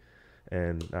with me.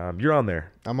 And you're on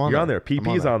there. You're on there.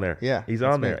 PP's on there. Yeah, he's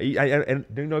on there. And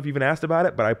don't know if you even asked about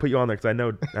it, but I put you on there because I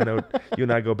know you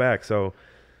and I go back. So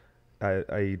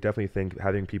I definitely think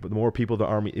having people, the more people the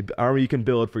army you can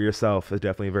build for yourself is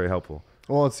definitely very helpful.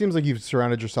 Well, it seems like you've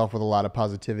surrounded yourself with a lot of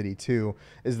positivity too.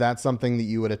 Is that something that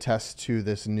you would attest to,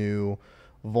 this new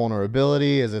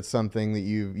vulnerability? Is it something that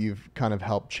you've kind of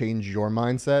helped change your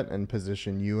mindset and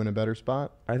position you in a better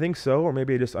spot? I think so, or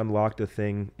maybe I just unlocked a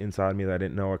thing inside me that I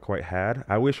didn't know I quite had.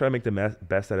 I wish I make the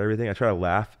best at everything. I try to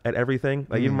laugh at everything.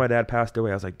 Like even my dad passed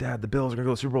away, I was like, Dad, the Bills are gonna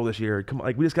go to the Super Bowl this year. Come on,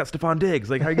 like we just got Stephon Diggs.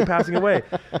 Like how are you passing away?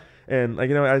 And like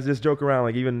I just joke around,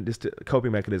 like even just a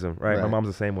coping mechanism, right? My mom's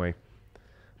the same way.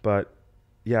 But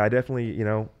yeah, I definitely,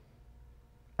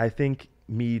 I think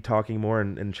me talking more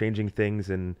and changing things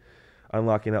and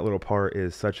unlocking that little part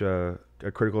is such a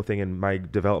critical thing in my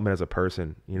development as a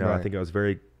person. I think I was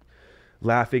very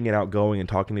laughing and outgoing and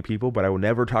talking to people, but I would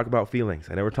never talk about feelings.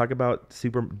 I never talk about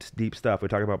super deep stuff. We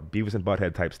talk about Beavis and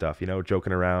Butthead type stuff,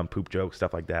 joking around, poop jokes,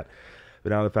 stuff like that.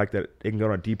 But now the fact that it can go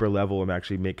on a deeper level and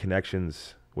actually make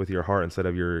connections with your heart instead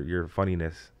of your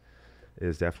funniness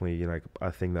is definitely like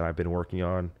a thing that I've been working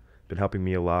on, been helping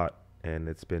me a lot. And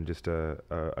it's been just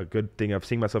a good thing. I've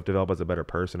seen myself develop as a better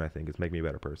person. I think it's making me a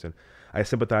better person. I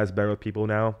sympathize better with people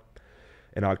now.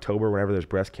 In October, whenever there's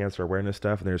breast cancer awareness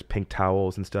stuff and there's pink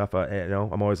towels and stuff,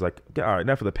 I'm always like, all right,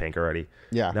 enough of the pink already.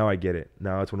 Yeah. Now I get it.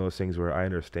 Now it's one of those things where I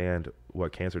understand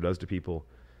what cancer does to people.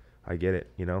 I get it.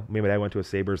 Me and my dad went to a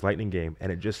Sabres Lightning game, and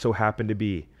it just so happened to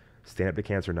be stand up to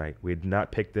cancer night. We had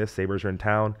not picked this. Sabres are in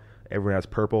town. Everyone has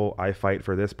purple. I fight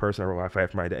for this person. I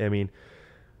fight for my dad.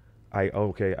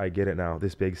 I get it now.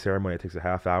 This big ceremony, it takes a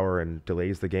half hour and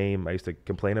delays the game. I used to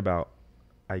complain about.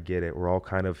 I get it. We're all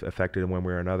kind of affected in one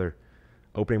way or another.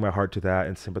 Opening my heart to that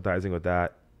and sympathizing with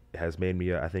that has made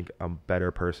me, I think, a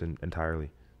better person entirely.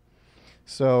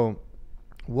 So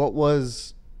what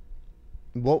was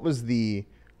the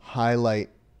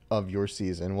highlight of your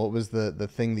season? What was the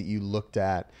thing that you looked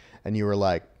at and you were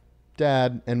like,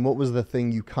 Dad, and what was the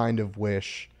thing you kind of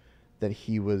wish that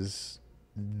he was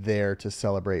there to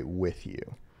celebrate with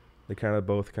you? They kind of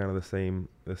both the same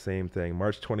thing.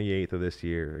 March 28th of this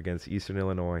year against Eastern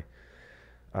Illinois.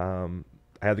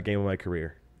 I had the game of my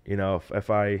career. If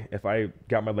I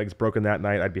got my legs broken that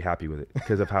night, I'd be happy with it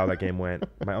because of how that game went.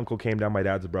 My uncle came down, my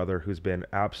dad's brother, who's been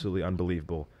absolutely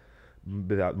unbelievable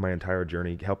throughout my entire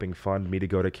journey, helping fund me to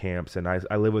go to camps. And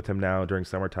I live with him now during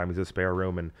summertime. He's a spare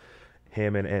room, and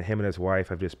him and his wife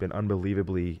have just been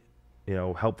unbelievably,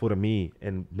 helpful to me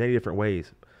in many different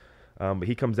ways. But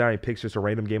he comes down, he picks just a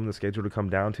random game on the schedule to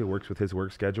come down to, works with his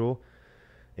work schedule.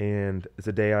 And it's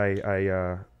a day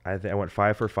I went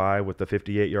 5 for 5 with the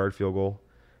 58-yard field goal,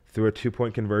 threw a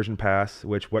 2-point conversion pass,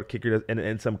 what kicker does,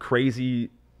 and some crazy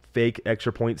fake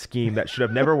extra point scheme that should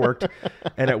have never worked,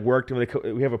 and it worked. And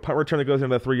we have a punt return that goes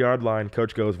into the 3-yard line.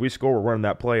 Coach goes, "We score, we're running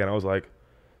that play," and I was like,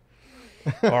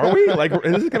 "Are we? Like,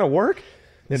 is this gonna work?"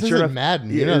 This isn't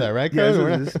Madden, you know that, right,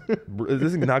 Coach? Yeah,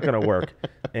 this is not gonna work,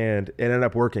 and it ended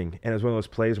up working. And it was one of those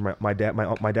plays where my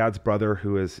dad's brother,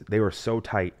 they were so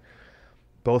tight.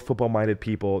 Both football-minded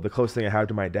people, the closest thing I have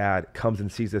to my dad, comes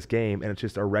and sees this game, and it's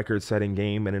just a record-setting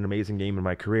game and an amazing game in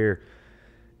my career.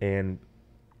 And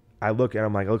I look up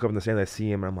in the stand, I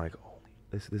see him, and I'm like, oh,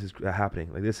 this is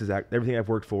happening. Like, this is everything I've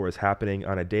worked for is happening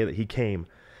on a day that he came.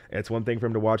 And it's one thing for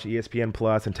him to watch ESPN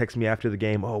Plus and text me after the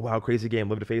game, oh, wow, crazy game,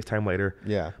 love to FaceTime later.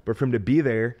 Yeah. But for him to be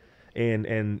there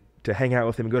and to hang out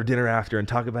with him and go to dinner after and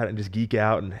talk about it and just geek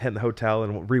out and head in the hotel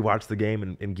and rewatch the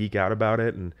game and geek out about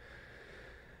it. And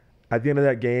at the end of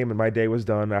that game, and my day was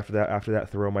done after that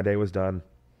throw, my day was done.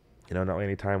 Not really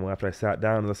any time left. I sat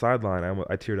down on the sideline.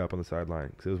 I teared up on the sideline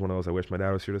because it was one of those, I wish my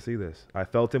dad was here to see this. I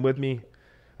felt him with me.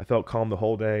 I felt calm the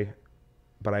whole day,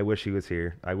 but I wish he was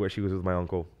here. I wish he was with my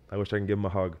uncle. I wish I could give him a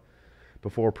hug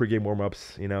before pregame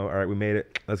warm-ups. All right, we made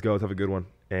it. Let's go. Let's have a good one.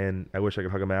 And I wish I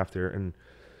could hug him after. And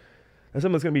that's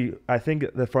something that's going to be, I think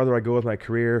the farther I go with my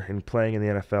career and playing in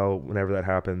the NFL, whenever that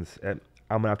happens, I'm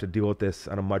going to have to deal with this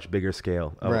on a much bigger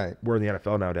scale. Right. We're in the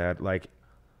NFL now, Dad. Like,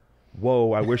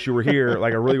 whoa, I wish you were here.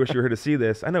 Like, I really wish you were here to see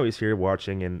this. I know he's here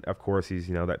watching, and of course he's,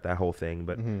 that whole thing.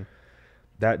 But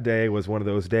that day was one of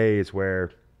those days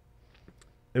where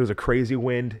it was a crazy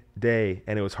wind day,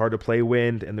 and it was hard to play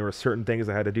wind, and there were certain things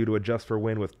I had to do to adjust for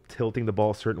wind with tilting the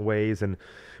ball certain ways and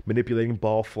manipulating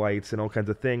ball flights and all kinds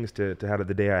of things to have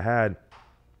the day I had.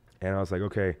 And I was like,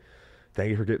 okay, thank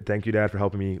you, Dad, for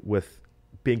helping me with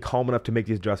being calm enough to make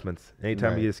these adjustments.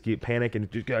 Anytime you just keep panic and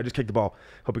just kick the ball,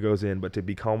 hope it goes in. But to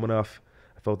be calm enough,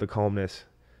 I felt the calmness,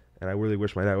 and I really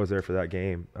wish my dad was there for that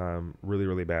game, really,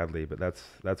 really badly. But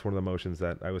that's one of the emotions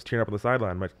that I was tearing up on the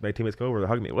sideline. My teammates go over, they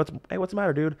hug me. What's the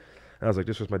matter, dude? And I was like,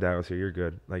 just wish my dad was here. You're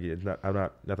good. Like,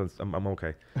 I'm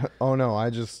okay. Oh no,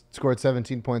 I just scored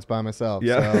 17 points by myself.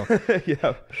 Yeah, so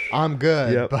yeah, I'm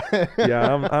good. Yep.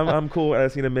 Yeah, I'm cool. I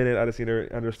just need a minute. I just need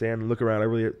to understand and look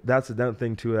around. That's another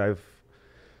thing too.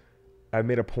 I've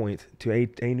made a point to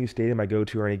any new stadium I go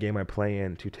to or any game I play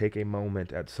in to take a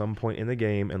moment at some point in the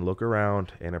game and look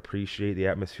around and appreciate the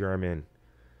atmosphere I'm in.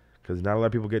 Because not a lot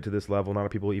of people get to this level. Not a lot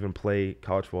of people even play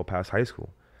college football past high school.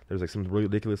 There's like some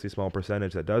ridiculously small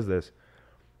percentage that does this.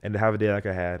 And to have a day like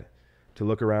I had, to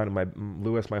look around at my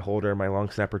Lewis, my holder, my long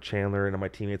snapper Chandler, and my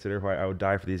teammates that I would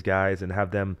die for these guys, and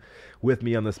have them with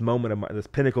me on this moment of this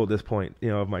pinnacle at this point,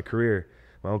 of my career.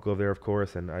 My uncle there, of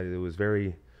course, and it was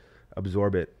very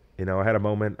absorbent. I had a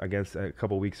moment against a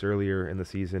couple weeks earlier in the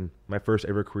season, my first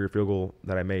ever career field goal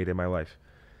that I made in my life.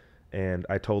 And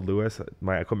I told Lewis,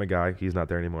 my equipment guy, he's not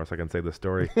there anymore, so I can say this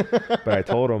story. But I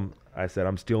told him, I said,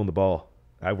 I'm stealing the ball.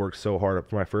 I worked so hard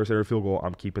for my first ever field goal.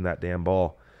 I'm keeping that damn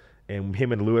ball. And me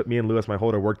and Lewis, my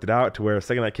holder, worked it out to where the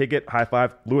second I kick it, high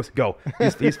five, Lewis, go.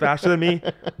 He's faster than me.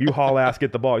 You haul ass,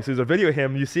 get the ball. So there's a video of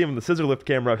him. You see him in the scissor lift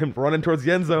camera of him running towards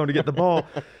the end zone to get the ball.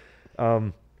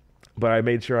 But I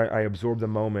made sure I absorbed the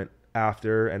moment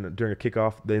after and during a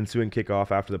kickoff, the ensuing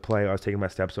kickoff after the play. I was taking my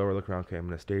steps over, looking around. Okay, I'm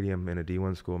in a stadium in a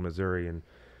D1 school in Missouri, and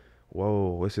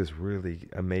whoa, this is really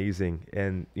amazing.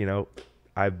 And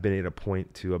I've been at a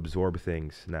point to absorb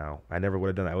things now. I never would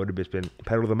have done that. I would have just been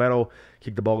pedal to the metal,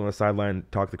 kick the ball on the sideline,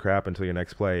 talk the crap until your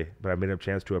next play. But I've made a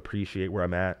chance to appreciate where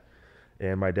I'm at.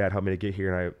 And my dad helped me to get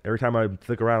here. And every time I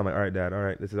flick around, I'm like, all right, Dad, all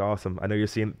right, this is awesome. I know you're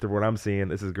seeing through what I'm seeing.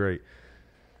 This is great.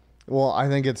 Well, I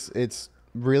think it's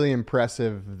really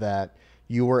impressive that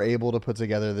you were able to put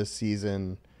together this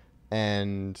season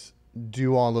and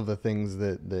do all of the things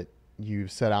that you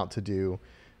set out to do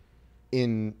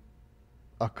in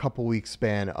a couple weeks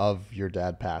span of your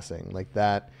dad passing. Like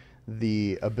that,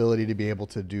 the ability to be able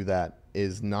to do that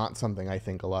is not something I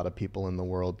think a lot of people in the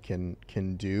world can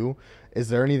do. Is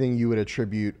there anything you would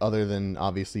attribute, other than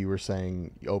obviously you were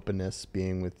saying openness,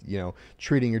 being with,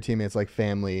 treating your teammates like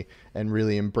family and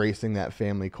really embracing that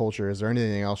family culture? Is there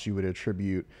anything else you would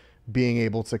attribute being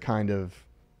able to kind of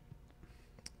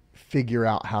figure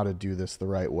out how to do this the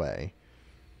right way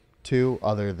to,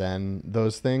 other than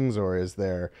those things? Or is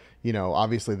there,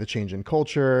 obviously the change in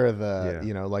culture,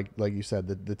 like you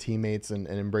said, the teammates and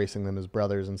embracing them as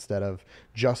brothers instead of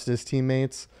just as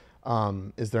teammates?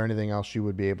 Is there anything else you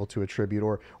would be able to attribute,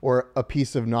 or a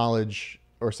piece of knowledge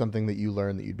or something that you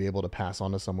learned that you'd be able to pass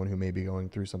on to someone who may be going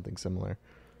through something similar?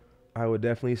 I would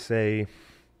definitely say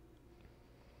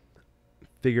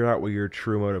figure out what your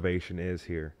true motivation is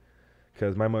here.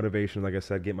 Because my motivation, like I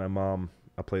said, get my mom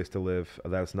a place to live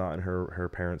that's not in her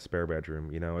parents' spare bedroom.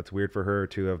 It's weird for her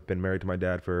to have been married to my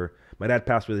dad my dad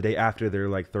passed away the day after their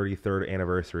 33rd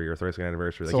anniversary or 32nd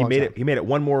anniversary. Like he made it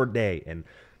one more day, and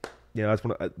that's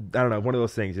I don't know, one of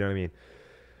those things, you know what I mean?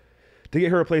 To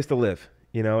get her a place to live.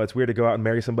 It's weird to go out and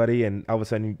marry somebody and all of a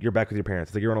sudden you're back with your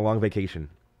parents. It's like you're on a long vacation.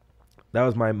 That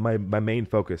was my main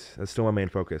focus. That's still my main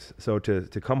focus. So to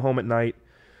come home at night,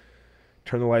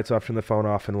 turn the lights off, turn the phone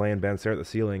off, and lay in bed, stare at the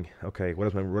ceiling. Okay, what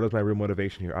is my real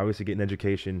motivation here? Obviously, get an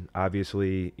education.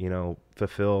 Obviously,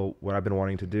 fulfill what I've been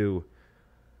wanting to do.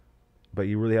 But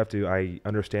you really have to. I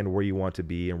understand where you want to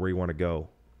be and where you want to go,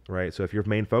 right? So if your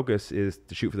main focus is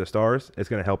to shoot for the stars, it's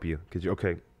going to help you because you're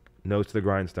okay. Nose to the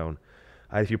grindstone.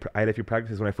 I had a few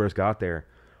practices when I first got there,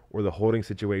 where the holding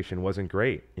situation wasn't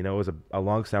great. It was a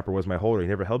long snapper was my holder. He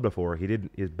never held before. He did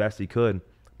his best he could.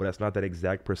 But that's not that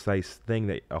exact precise thing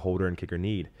that a holder and kicker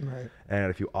need. Right. And I had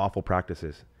a few awful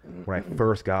practices when I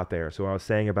first got there. So I was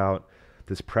saying about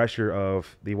this pressure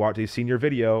of you've seen your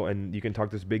video and you can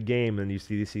talk this big game and you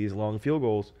see these long field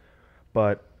goals,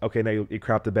 but okay, now you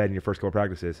crap the bed in your first couple of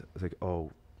practices. It's like,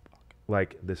 oh,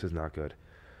 this is not good.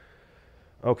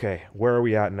 Okay, where are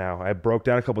we at now? I broke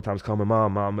down a couple of times, calling my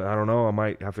mom, I don't know, I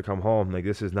might have to come home.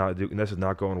 This is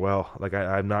not going well.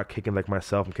 I'm not kicking like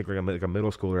myself. I'm kicking like a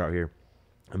middle schooler out here.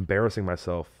 Embarrassing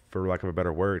myself, for lack of a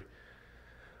better word.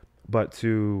 But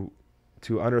to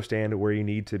understand where you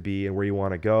need to be and where you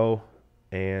want to go,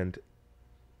 and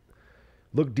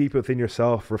look deep within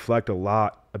yourself, reflect a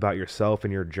lot about yourself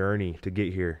and your journey to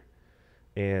get here,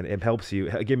 and it helps you.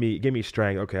 Give me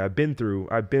strength. Okay, I've been through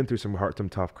some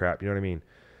tough crap. You know what I mean?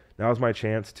 Now is my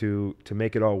chance to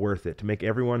make it all worth it. To make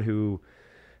everyone who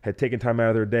had taken time out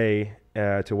of their day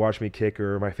to watch me kick,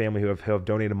 or my family who have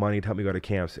donated money to help me go to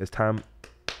camps. It's time.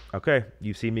 Okay,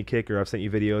 you've seen me kick, or I've sent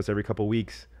you videos every couple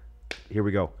weeks. Here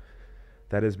we go.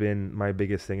 That has been my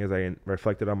biggest thing, as I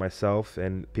reflected on myself,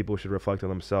 and people should reflect on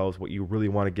themselves what you really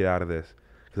want to get out of this,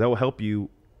 because that will help you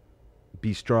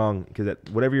be strong, because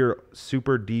whatever you're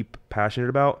super deep passionate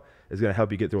about is going to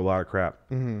help you get through a lot of crap.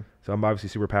 Mm-hmm. So I'm obviously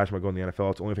super passionate about going to the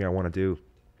NFL. It's the only thing I want to do.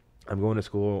 I'm going to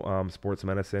school, sports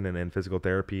medicine and physical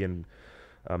therapy, and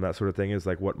that sort of thing is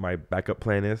like what my backup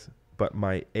plan is. But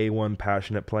my A1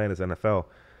 passionate plan is NFL.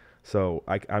 So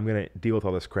I'm going to deal with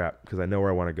all this crap because I know where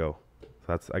I want to go. So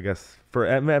that's, I guess,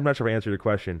 I'm not sure if I answered your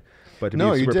question, but to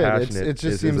be super passionate, it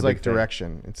just seems like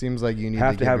direction. It seems like you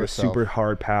need to have a super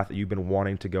hard path that you've been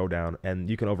wanting to go down, and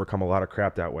you can overcome a lot of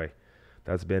crap that way.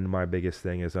 That's been my biggest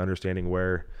thing, is understanding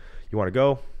where you want to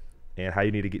go and how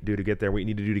you need to do to get there, what you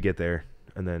need to do to get there,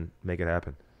 and then make it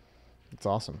happen. It's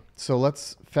awesome. So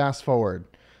let's fast forward.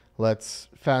 Let's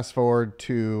fast forward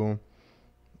to,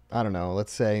 I don't know,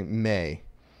 let's say May.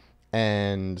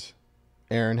 And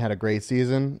Aaron had a great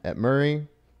season at Murray.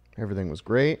 Everything was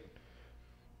great.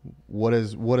 What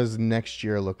does next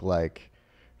year look like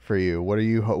for you? What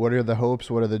are the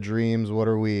hopes? What are the dreams? What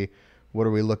are we What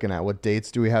are we looking at? What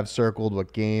dates do we have circled?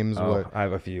 What games? Oh, I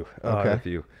have a few. I have a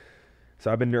few.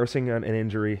 So I've been nursing an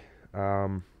injury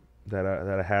that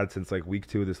I had since like week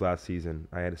 2 of this last season.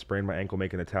 I had sprained my ankle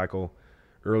making a tackle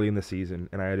early in the season,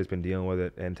 and I had just been dealing with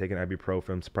it and taking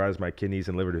ibuprofen. Surprised my kidneys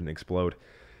and liver didn't explode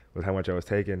with how much I was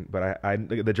taking. But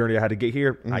the journey I had to get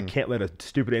here, I can't let a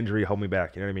stupid injury hold me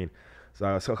back. You know what I mean?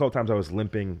 So a couple times I was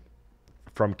limping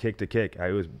from kick to kick.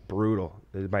 It was brutal.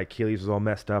 My Achilles was all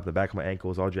messed up. The back of my ankle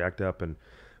was all jacked up and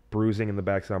bruising in the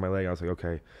backside of my leg. I was like,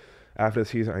 okay, after the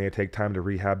season, I need to take time to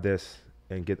rehab this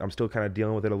and I'm still kind of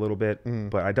dealing with it a little bit,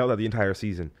 but I dealt with that the entire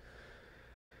season.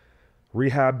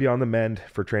 Rehab beyond the mend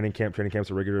for training camp. Training camp's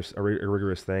a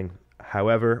rigorous thing.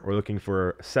 However, we're looking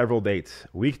for several dates.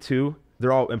 Week 2,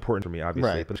 they're all important for me, obviously.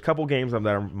 Right. But there's a couple games that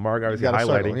I'm obviously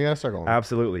highlighting. You got to circle them.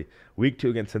 Absolutely. Week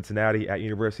 2 against Cincinnati at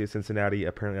University of Cincinnati.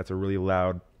 Apparently, that's a really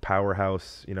loud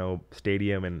powerhouse,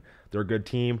 stadium, and they're a good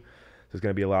team. There's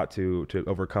going to be a lot to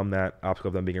overcome that obstacle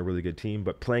of them being a really good team.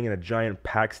 But playing in a giant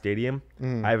packed stadium,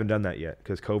 I haven't done that yet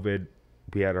because COVID,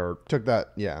 took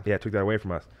that away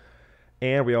from us.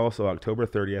 And we also, October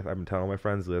 30th, I've been telling my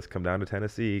friends this, come down to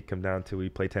Tennessee, we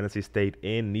play Tennessee State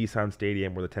in Nissan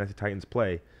Stadium where the Tennessee Titans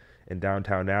play in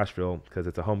downtown Nashville because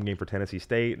it's a home game for Tennessee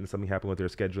State and something happened with their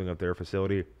scheduling of their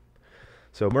facility.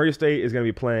 So Murray State is going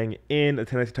to be playing in the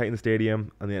Tennessee Titans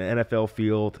Stadium on the NFL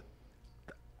field.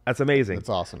 That's amazing. That's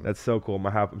awesome. That's so cool.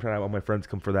 I'm trying to have all my friends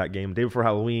come for that game. Day before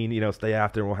Halloween, stay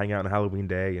after and we'll hang out on Halloween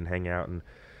Day and hang out and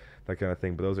that kind of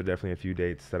thing. But those are definitely a few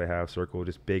dates that I have circled,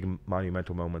 just big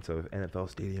monumental moments of NFL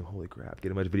Stadium. Holy crap.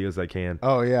 Get as much video as I can.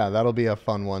 Oh, yeah. That'll be a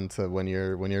fun one to when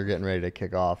you're getting ready to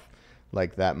kick off,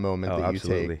 like that moment that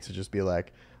absolutely. You take to just be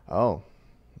like, oh,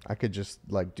 I could just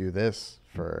like do this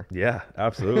for. Yeah,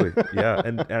 absolutely. Yeah.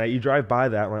 And you drive by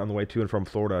that right on the way to and from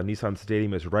Florida. Nissan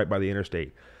Stadium is right by the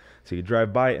interstate. So you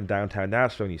drive by it in downtown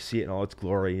Nashville and you see it in all its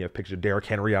glory. You have pictures of Derrick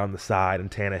Henry on the side and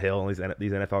Tannehill and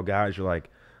these NFL guys. You're like,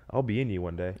 I'll be in you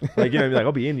one day.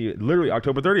 I'll be in you. Literally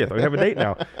October 30th. We have a date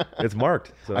now. It's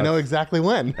marked. So I know exactly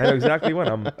when. I know exactly when.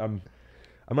 I'm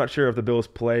not sure if the Bills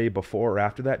play before or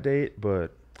after that date,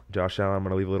 but Josh Allen, I'm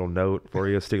going to leave a little note for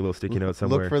you. Stick a little sticky note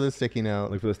somewhere. Look for the sticky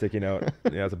note.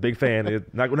 Yeah, I was a big fan.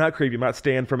 Not creepy. I'm not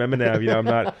Stan from Eminem. I'm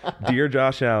not Dear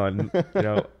Josh Allen.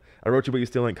 I wrote you, but you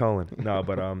still ain't calling. No,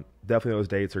 but definitely those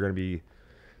dates are going to be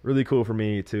really cool for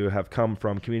me to have come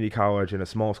from community college in a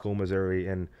small school in Missouri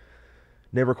and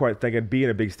never quite think I'd be in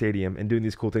a big stadium and doing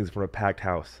these cool things from a packed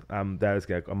house. That is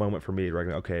a moment for me to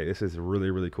recognize, okay, this is really,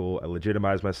 really cool. I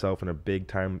legitimize myself in a big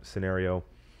time scenario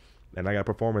and I got to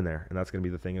perform in there. And that's going to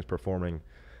be the thing, is performing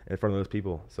in front of those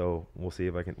people. So we'll see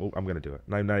if I can. I'm going to do it.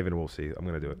 Not even we'll see. I'm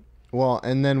going to do it. Well,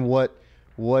 and then what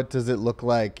does it look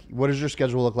like? What does your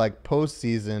schedule look like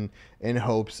postseason in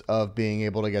hopes of being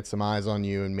able to get some eyes on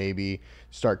you and maybe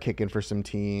start kicking for some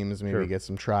teams, maybe get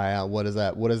some tryout? What does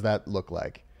that look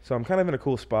like? So I'm kind of in a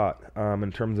cool spot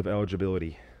in terms of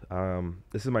eligibility.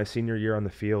 This is my senior year on the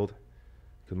field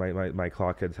because my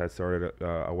clock had started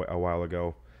a while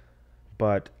ago.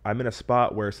 But I'm in a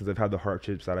spot where, since I've had the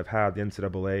hardships that I've had, the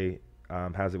NCAA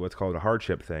has what's called a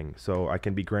hardship thing. So I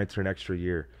can be granted an extra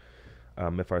year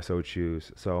if I so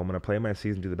choose. So I'm going to play my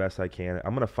season, do the best I can.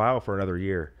 I'm going to file for another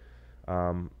year,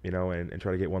 and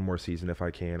try to get one more season if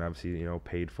I can. Obviously,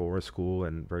 paid for a school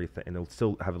and and it'll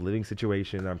still have a living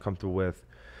situation that I'm comfortable with.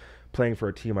 Playing for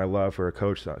a team I love, for a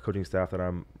coaching staff that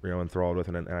I'm enthralled with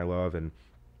and I love, and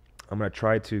I'm going to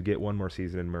try to get one more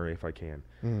season in Murray if I can.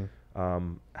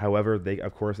 However, they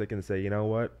can say, you know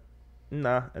what,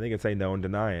 nah, and they can say no and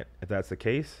deny it. If that's the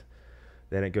case,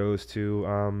 then it goes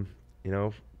to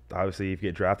obviously if you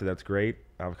get drafted, that's great.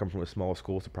 I've come from a small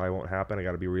school, so it probably won't happen. I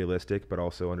got to be realistic, but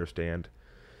also understand,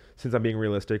 since I'm being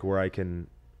realistic, what I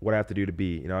have to do to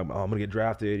be, I'm going to get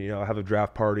drafted, have a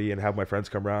draft party and have my friends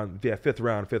come around. Yeah, fifth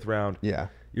round. Yeah.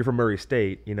 You're from Murray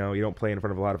State, you don't play in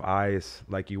front of a lot of eyes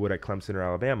like you would at Clemson or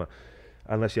Alabama,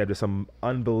 unless you have just some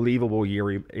unbelievable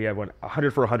year. You have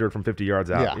 100 for 100 from 50 yards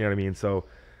out. Yeah. You know what I mean? So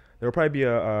there'll probably be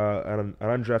an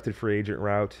undrafted free agent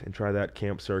route and try that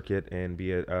camp circuit and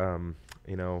be a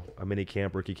mini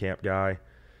camp, rookie camp guy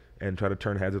and try to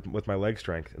turn heads with my leg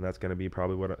strength. And that's going to be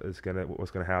probably what's going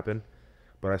to happen.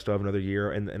 But I still have another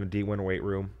year in a D1 weight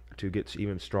room to get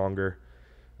even stronger,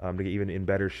 to get even in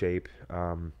better shape,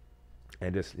 and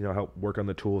just help work on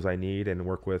the tools I need and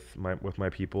work with my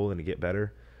people and to get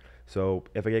better. So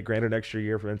if I get granted an extra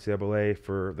year from NCAA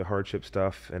for the hardship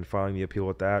stuff and filing the appeal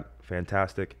with that,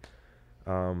 fantastic.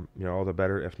 All the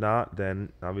better. If not,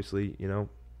 then obviously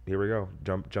here we go.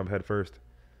 Jump head first.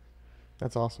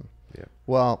 That's awesome. Yeah.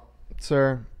 Well,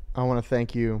 sir, I want to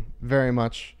thank you very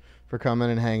much for coming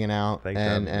and hanging out. Thanks,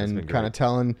 and kind of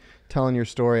telling your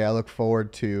story. I look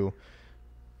forward to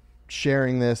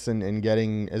sharing this and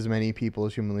getting as many people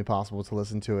as humanly possible to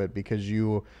listen to it, because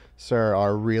you, sir,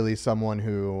 are really someone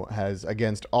who has,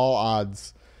 against all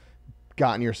odds,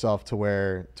 gotten yourself to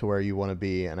where you want to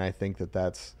be. And I think that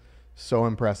that's so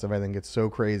impressive. I think it's so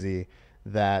crazy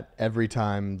that every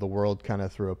time the world kind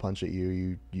of threw a punch at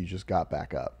you, you just got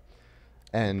back up.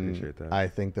 And I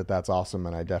think that that's awesome.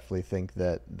 And I definitely think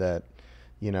that that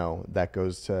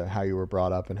goes to how you were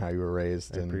brought up and how you were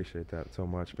raised. I appreciate that so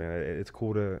much, man. It's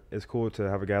cool to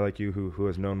have a guy like you who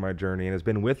has known my journey and has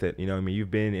been with it. I mean, you've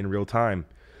been in real time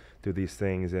through these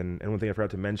things. And one thing I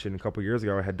forgot to mention, a couple of years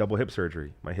ago, I had double hip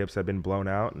surgery. My hips had been blown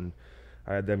out, and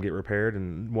I had them get repaired.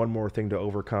 And one more thing to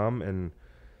overcome and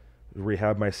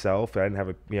rehab myself. I didn't have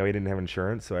he didn't have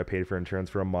insurance, so I paid for insurance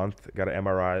for a month. Got an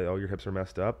MRI. Oh, your hips are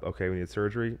messed up. Okay, we need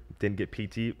surgery. Didn't get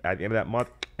PT. At the end of that month,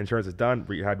 insurance is done.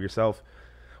 Rehab yourself.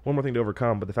 One more thing to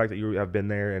overcome, but the fact that you have been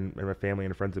there and my family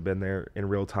and friends have been there in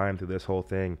real time through this whole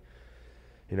thing,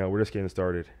 we're just getting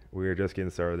started. We're just getting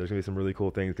started. There's going to be some really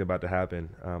cool things about to happen.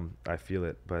 I feel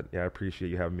it. But yeah, I appreciate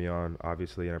you having me on,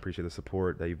 obviously, and I appreciate the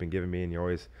support that you've been giving me, and you're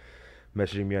always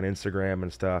messaging me on Instagram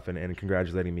and stuff and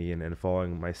congratulating me and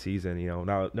following my season.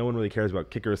 Now no one really cares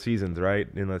about kicker seasons, right?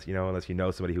 Unless you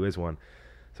know somebody who is one.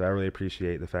 So I really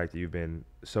appreciate the fact that you've been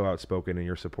so outspoken in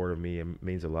your support of me. It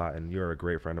means a lot, and you're a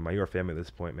great friend of mine. You're a family at this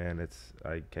point, man.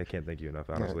 I can't thank you enough,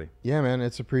 honestly. Yeah, man,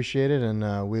 it's appreciated,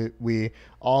 and we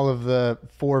all of the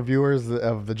 4 viewers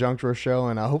of the Junk Drawer Show,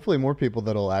 and hopefully more people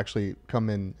that'll actually come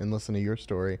in and listen to your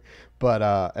story.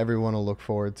 But everyone will look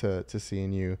forward to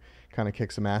seeing you kind of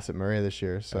kick some ass at Murray this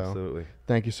year. So absolutely.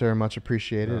 Thank you, sir. Much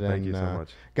appreciated. Thank you so much.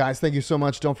 Guys, thank you so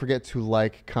much. Don't forget to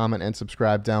like, comment, and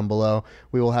subscribe down below.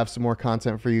 We will have some more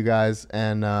content for you guys,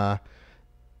 and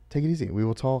take it easy. We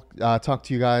will talk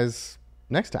to you guys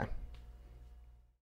next time.